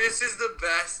sure. Otis is the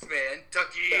best, man.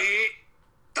 Tucky.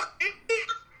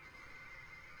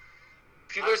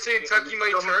 People are saying Tucky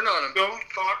might turn on him. Don't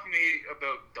talk to me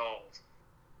about Dolph.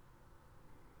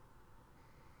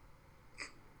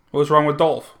 What's wrong with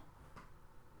Dolph?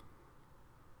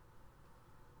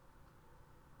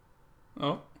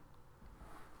 Oh.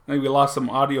 I think we lost some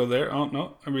audio there. Oh,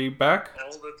 no. Are we back?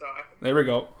 All the time. There we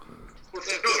go. It's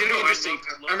going to be interesting.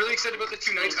 I'm really excited about the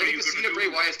 2 nights. I think the Cena Bray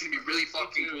Wyatt is going to be really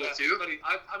fucking cool, too.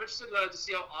 I'm interested to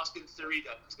see how Austin Theory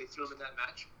does. They threw him in that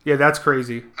match. Yeah, that's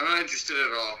crazy. I'm not interested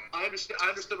at all. I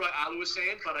understood what Alu was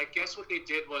saying, but I guess what they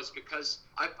did was because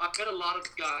I've got a lot of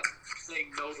guys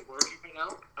saying no to working right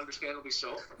now, understandably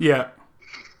so. Yeah.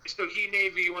 So he may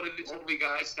be one of the only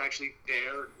guys to actually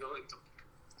dare and willing to.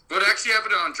 What actually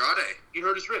happened to Andrade? He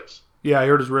hurt his ribs. Yeah, I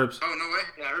heard his ribs. Oh, no way.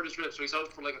 Yeah, I hurt his ribs, so he's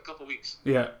out for like a couple weeks.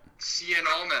 Yeah. Cien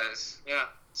Almas. Yeah,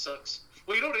 sucks.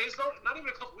 Well, you know what it is though? Not even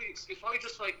a couple weeks. It's probably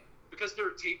just like because they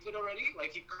were taped it already.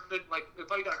 Like he couldn't, like if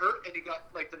he got hurt and he got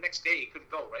like the next day he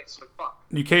couldn't go. Right? So fuck.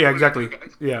 You can't, yeah, exactly.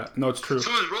 Yeah, no, it's true. So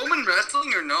is Roman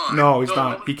wrestling or not? No, he's No,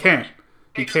 not. He can't.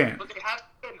 He can't. But they have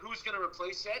said who's going to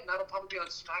replace it, and that'll probably be on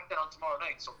SmackDown tomorrow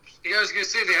night. So Yeah, I was going to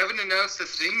say, they haven't announced a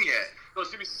thing yet. no,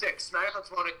 it's going to be 6. SmackDown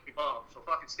tomorrow night will be bomb. So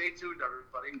fucking stay tuned,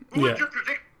 everybody. Yeah. Who would you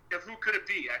predict of who could it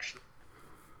be? Actually,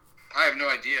 I have no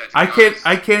idea. to be I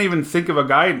honest. can't even think of a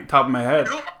guy on top of my head.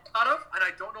 You know what I thought of, and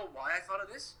I don't know why I thought of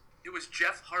this? It was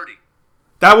Jeff Hardy.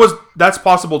 That's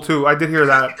possible too. I did hear He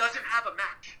that. doesn't have a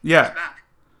match. Yeah. He's back.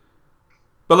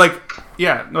 But like,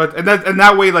 yeah, no, and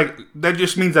that way, like, that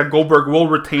just means that Goldberg will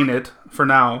retain it for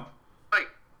now, Right.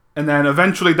 and then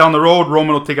eventually down the road,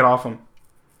 Roman will take it off him.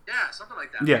 Yeah, something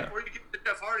like that. Yeah. Or you get the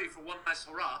Jeff Hardy for one last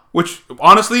hurrah. Which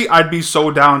honestly, I'd be so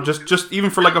down, just even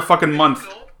for like a fucking month.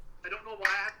 I don't know why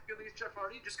I had to feel against Jeff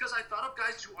Hardy, just because I thought of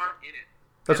guys who aren't in it.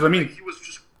 That's what I mean. Like, he was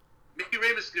just maybe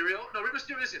Rey Mysterio. No, Rey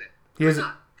Mysterio is in it. He He's isn't.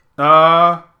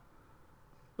 not.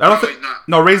 I don't No, think. he's not.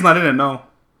 No, Ray's not in it. No,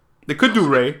 they could do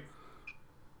Ray.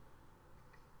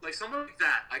 Like someone like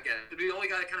that, I get it. It'd be the only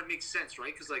guy that kind of makes sense,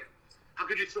 right? Because like, how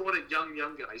could you throw in a young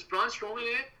guy? Is Braun Strowman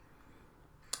in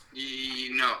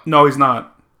it? No. No, he's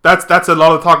not. That's a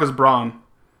lot of talk is Braun.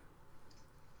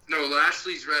 No,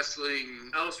 Lashley's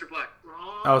wrestling Aleister Black.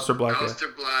 Aleister Black. Yeah.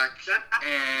 Aleister Black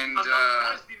and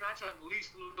that is the match I'm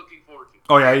least looking forward to.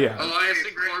 Oh yeah, yeah. Elias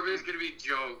and Corbin is going to be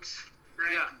jokes.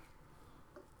 Yeah.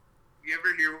 You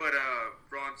ever hear what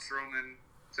Braun Strowman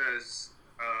says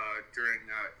during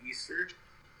Easter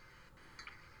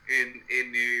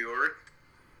in New York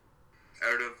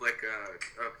out of like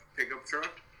a pickup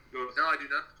truck? He goes, No, I do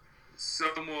not.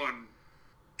 someone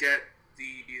get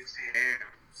these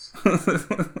hams.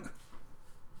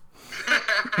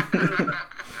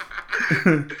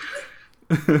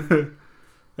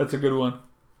 That's a good one.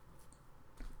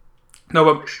 No,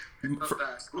 but Who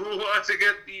wants to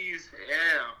get these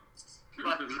hams?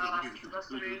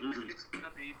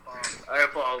 I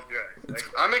apologize.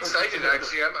 I'm excited,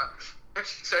 actually. I'm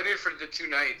excited for the 2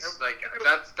 nights. Like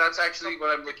that's actually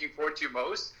what I'm looking forward to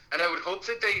most. And I would hope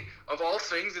that they, of all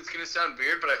things, it's going to sound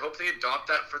weird, but I hope they adopt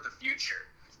that for the future.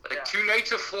 Like Yeah. 2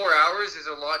 nights of 4 hours is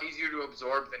a lot easier to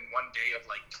absorb than 1 day of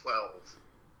like 12.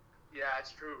 Yeah,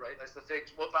 it's true, right? That's the thing.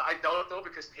 Well, but I doubt it though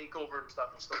because Takeover and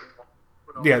stuff will still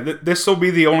be. yeah, this will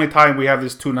be the only time we have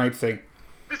this 2-night thing.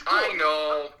 It's cool. I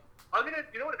know. I'm gonna,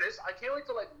 you know what it is? I can't wait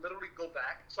to like literally go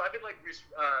back. So I've been like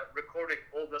recording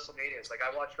old WrestleManias. Like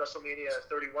I watched WrestleMania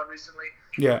 31 recently.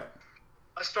 Yeah.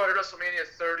 I started WrestleMania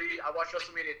 30. I watched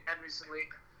WrestleMania 10 recently.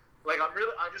 Like I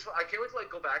can't wait to like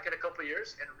go back in a couple of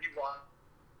years and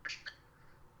rewatch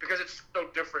because it's so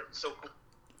different, and so cool.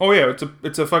 Oh yeah,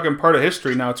 it's a fucking part of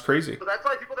history now. It's crazy. So that's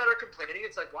why people that are complaining,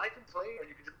 it's like, why complain? Or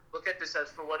you can just look at this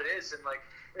as for what it is, and like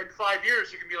in 5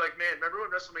 years you can be like, man, remember when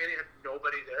WrestleMania had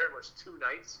nobody there? It was 2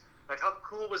 nights. Like, how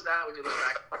cool was that when you look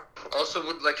back? Also,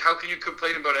 like, how can you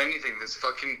complain about anything? This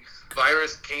fucking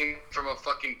virus came from a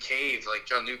fucking cave, like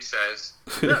John Luke says.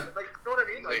 Yeah, like, you know what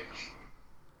I mean? Like,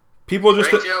 People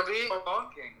just right,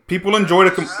 JLB? people enjoy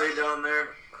to Stay down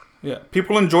there.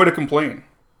 people enjoy to complain.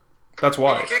 That's You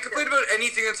why. can't complain about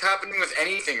anything that's happening with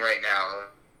anything right now.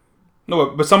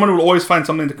 No, but someone will always find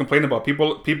something to complain about.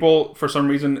 People for some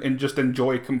reason and just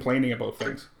enjoy complaining about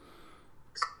things.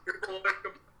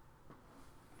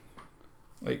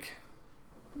 Like,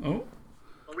 oh,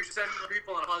 Well, we should send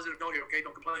people on a positive note here, okay?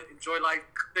 Don't complain. Enjoy life.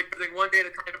 Take everything one day at a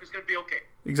time. It's going to be okay.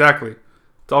 exactly.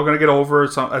 It's all gonna get over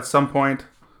at some point.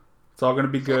 It's all gonna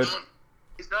be good.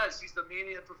 He does. He's the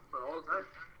mania for all the time.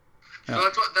 Yeah.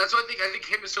 So that's what I think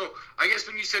him. So I guess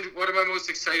when you said what am I most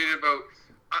excited about,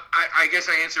 I guess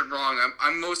I answered wrong.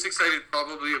 I'm most excited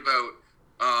probably about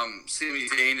Sami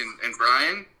Zayn and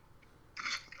Bryan.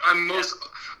 I'm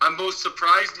most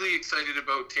surprisingly excited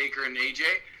about Taker and AJ,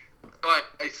 but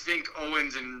I think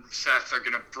Owens and Seth are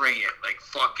gonna bring it, like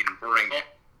fucking bring it.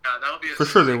 Yeah, that'll be For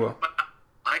sure they will. But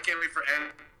I can't wait for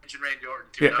Edge and Randy Orton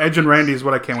too. Yeah, Edge and Randy is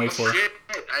what I can't wait for. Shit,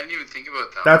 I didn't even think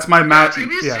about that. That's my match. It's gonna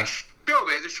be a Yeah, sick show,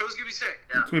 man. The show's gonna be sick.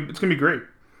 Yeah. it's gonna be great.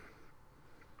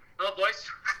 Well, boys,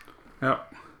 Yeah,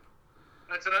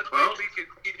 that's another week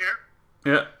in here.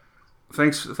 yeah.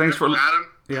 Thanks for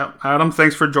Adam. Adam.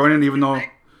 Thanks for joining, even though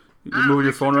you're moving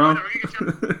your phone around. We're gonna get you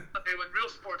okay, when real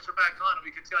sports are back on,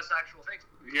 we can discuss actual things.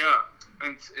 Yeah,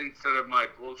 instead of my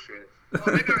bullshit. Well,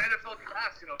 maybe our NFL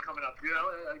class, coming up.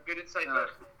 A good insight there.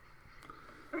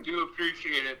 I do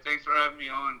appreciate it. Thanks for having me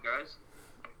on, guys.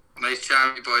 Nice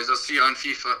chatting, you boys. I'll see you on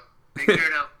FIFA. Take care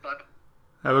now, bud.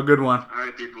 Have a good one. All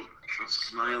right, people. I'll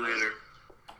smile later.